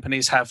lot of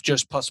companies have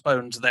just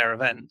postponed their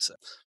event,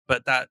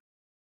 but that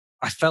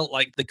I felt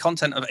like the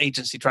content of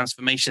agency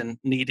transformation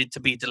needed to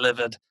be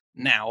delivered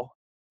now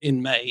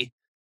in May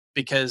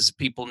because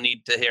people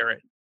need to hear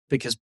it,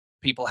 because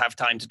people have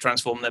time to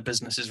transform their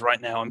businesses right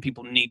now and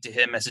people need to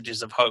hear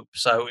messages of hope.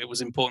 So it was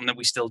important that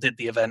we still did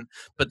the event,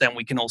 but then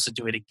we can also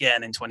do it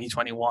again in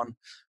 2021,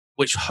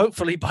 which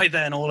hopefully by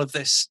then all of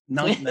this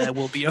nightmare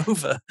will be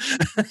over.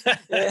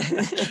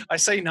 I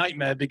say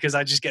nightmare because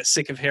I just get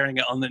sick of hearing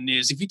it on the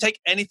news. If you take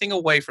anything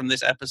away from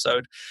this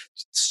episode,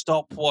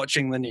 stop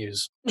watching the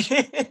news.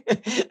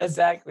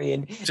 Exactly.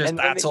 And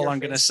that's all I'm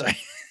going to say.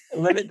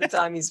 Limit the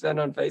time you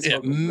spend on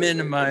Facebook. Yeah,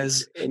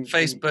 minimize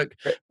Facebook.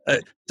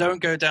 Don't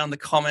go down the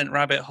comment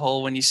rabbit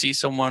hole when you see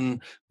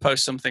someone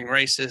post something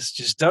racist.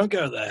 Just don't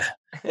go there.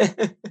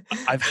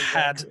 I've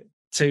had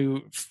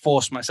to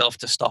force myself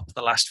to stop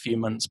the last few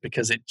months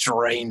because it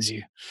drains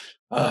you.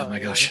 Oh my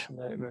gosh.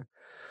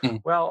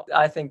 Well,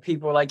 I think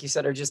people, like you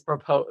said, are just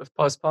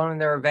postponing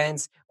their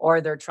events, or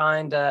they're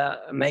trying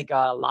to make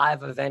a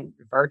live event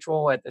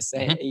virtual at the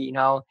same,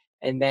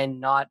 and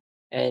then not.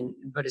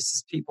 But it's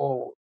just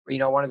people,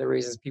 one of the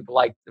reasons people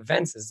like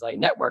events is like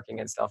networking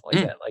and stuff like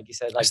that. Like you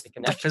said, like the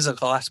connection. The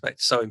physical aspect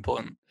is so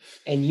important.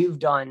 And you've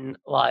done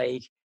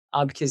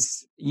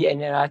because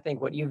and I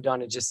think what you've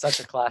done is just such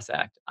a class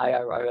act. I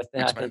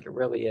think it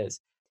really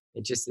is.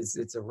 It just is.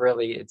 It's a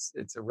really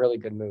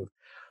good move.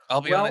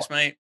 I'll be honest,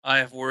 mate. I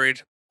have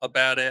worried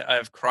about it.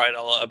 I've cried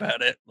a lot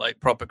about it, like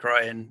proper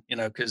crying,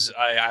 because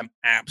I am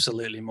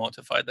absolutely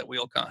mortified that we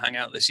all can't hang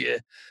out this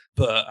year.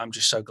 But I'm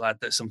just so glad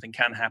that something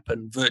can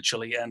happen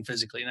virtually and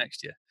physically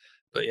next year.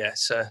 But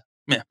yes,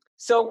 yeah.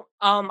 So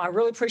I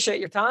really appreciate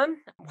your time.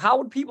 How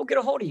would people get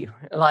a hold of you?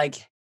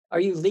 Like, are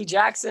you Lee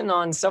Jackson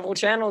on several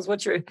channels?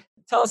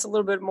 Tell us a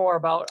little bit more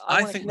about.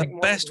 I think the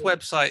best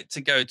website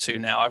to go to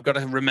now, I've got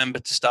to remember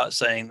to start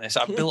saying this.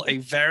 I've built a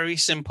very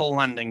simple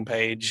landing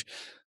page,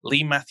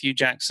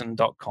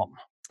 LeeMatthewJackson.com.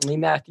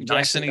 LeeMatthewJackson.com.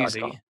 Nice and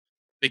easy,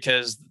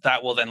 because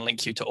that will then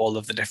link you to all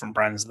of the different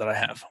brands that I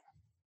have.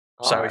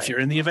 So if you're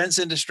in the events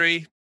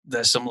industry,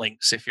 there's some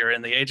links. If you're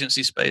in the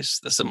agency space,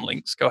 there's some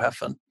links. Go have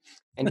fun.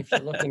 And if you're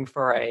looking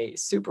for a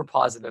super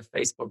positive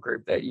Facebook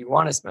group that you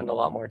want to spend a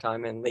lot more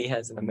time in, Lee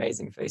has an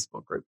amazing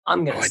Facebook group.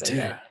 I'm going to say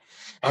that.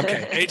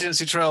 Okay.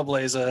 Agency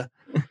Trailblazer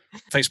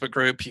Facebook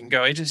group. You can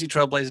go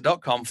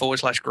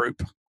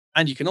agencytrailblazer.com/group.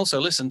 And you can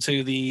also listen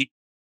to the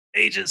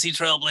Agency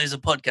Trailblazer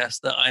podcast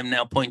that I'm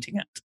now pointing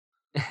at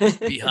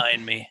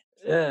behind me.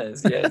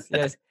 Yes.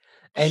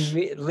 And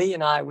Lee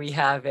and I, we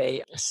have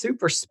a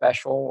super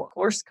special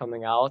course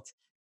coming out.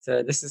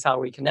 So this is how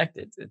we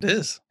connected. It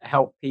is.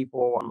 Help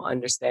people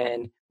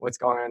understand what's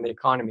going on in the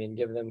economy and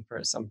give them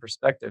some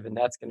perspective. And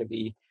that's going to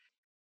be,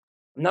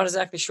 I'm not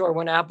exactly sure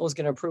when Apple is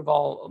going to approve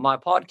all of my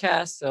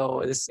podcasts.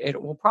 So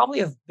it will probably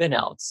have been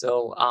out.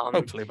 So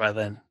hopefully by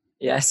then.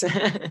 Yes.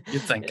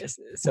 You'd think. Yes.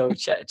 So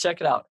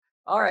check it out.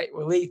 All right.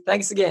 Well, Lee,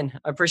 thanks again.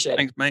 I appreciate it.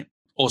 Thanks, mate.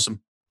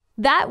 Awesome.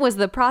 That was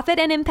the Profit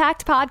and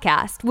Impact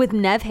Podcast with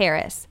Nev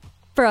Harris.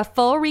 For a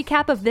full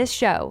recap of this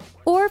show,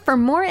 or for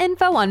more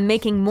info on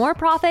making more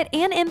profit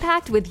and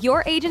impact with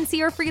your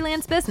agency or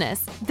freelance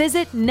business,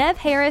 visit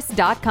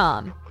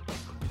nevharris.com.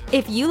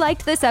 If you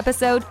liked this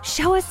episode,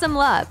 show us some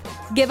love.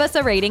 Give us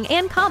a rating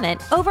and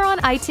comment over on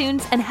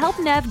iTunes and help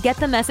Nev get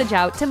the message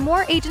out to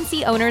more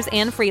agency owners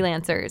and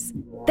freelancers.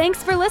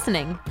 Thanks for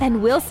listening,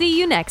 and we'll see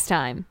you next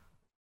time.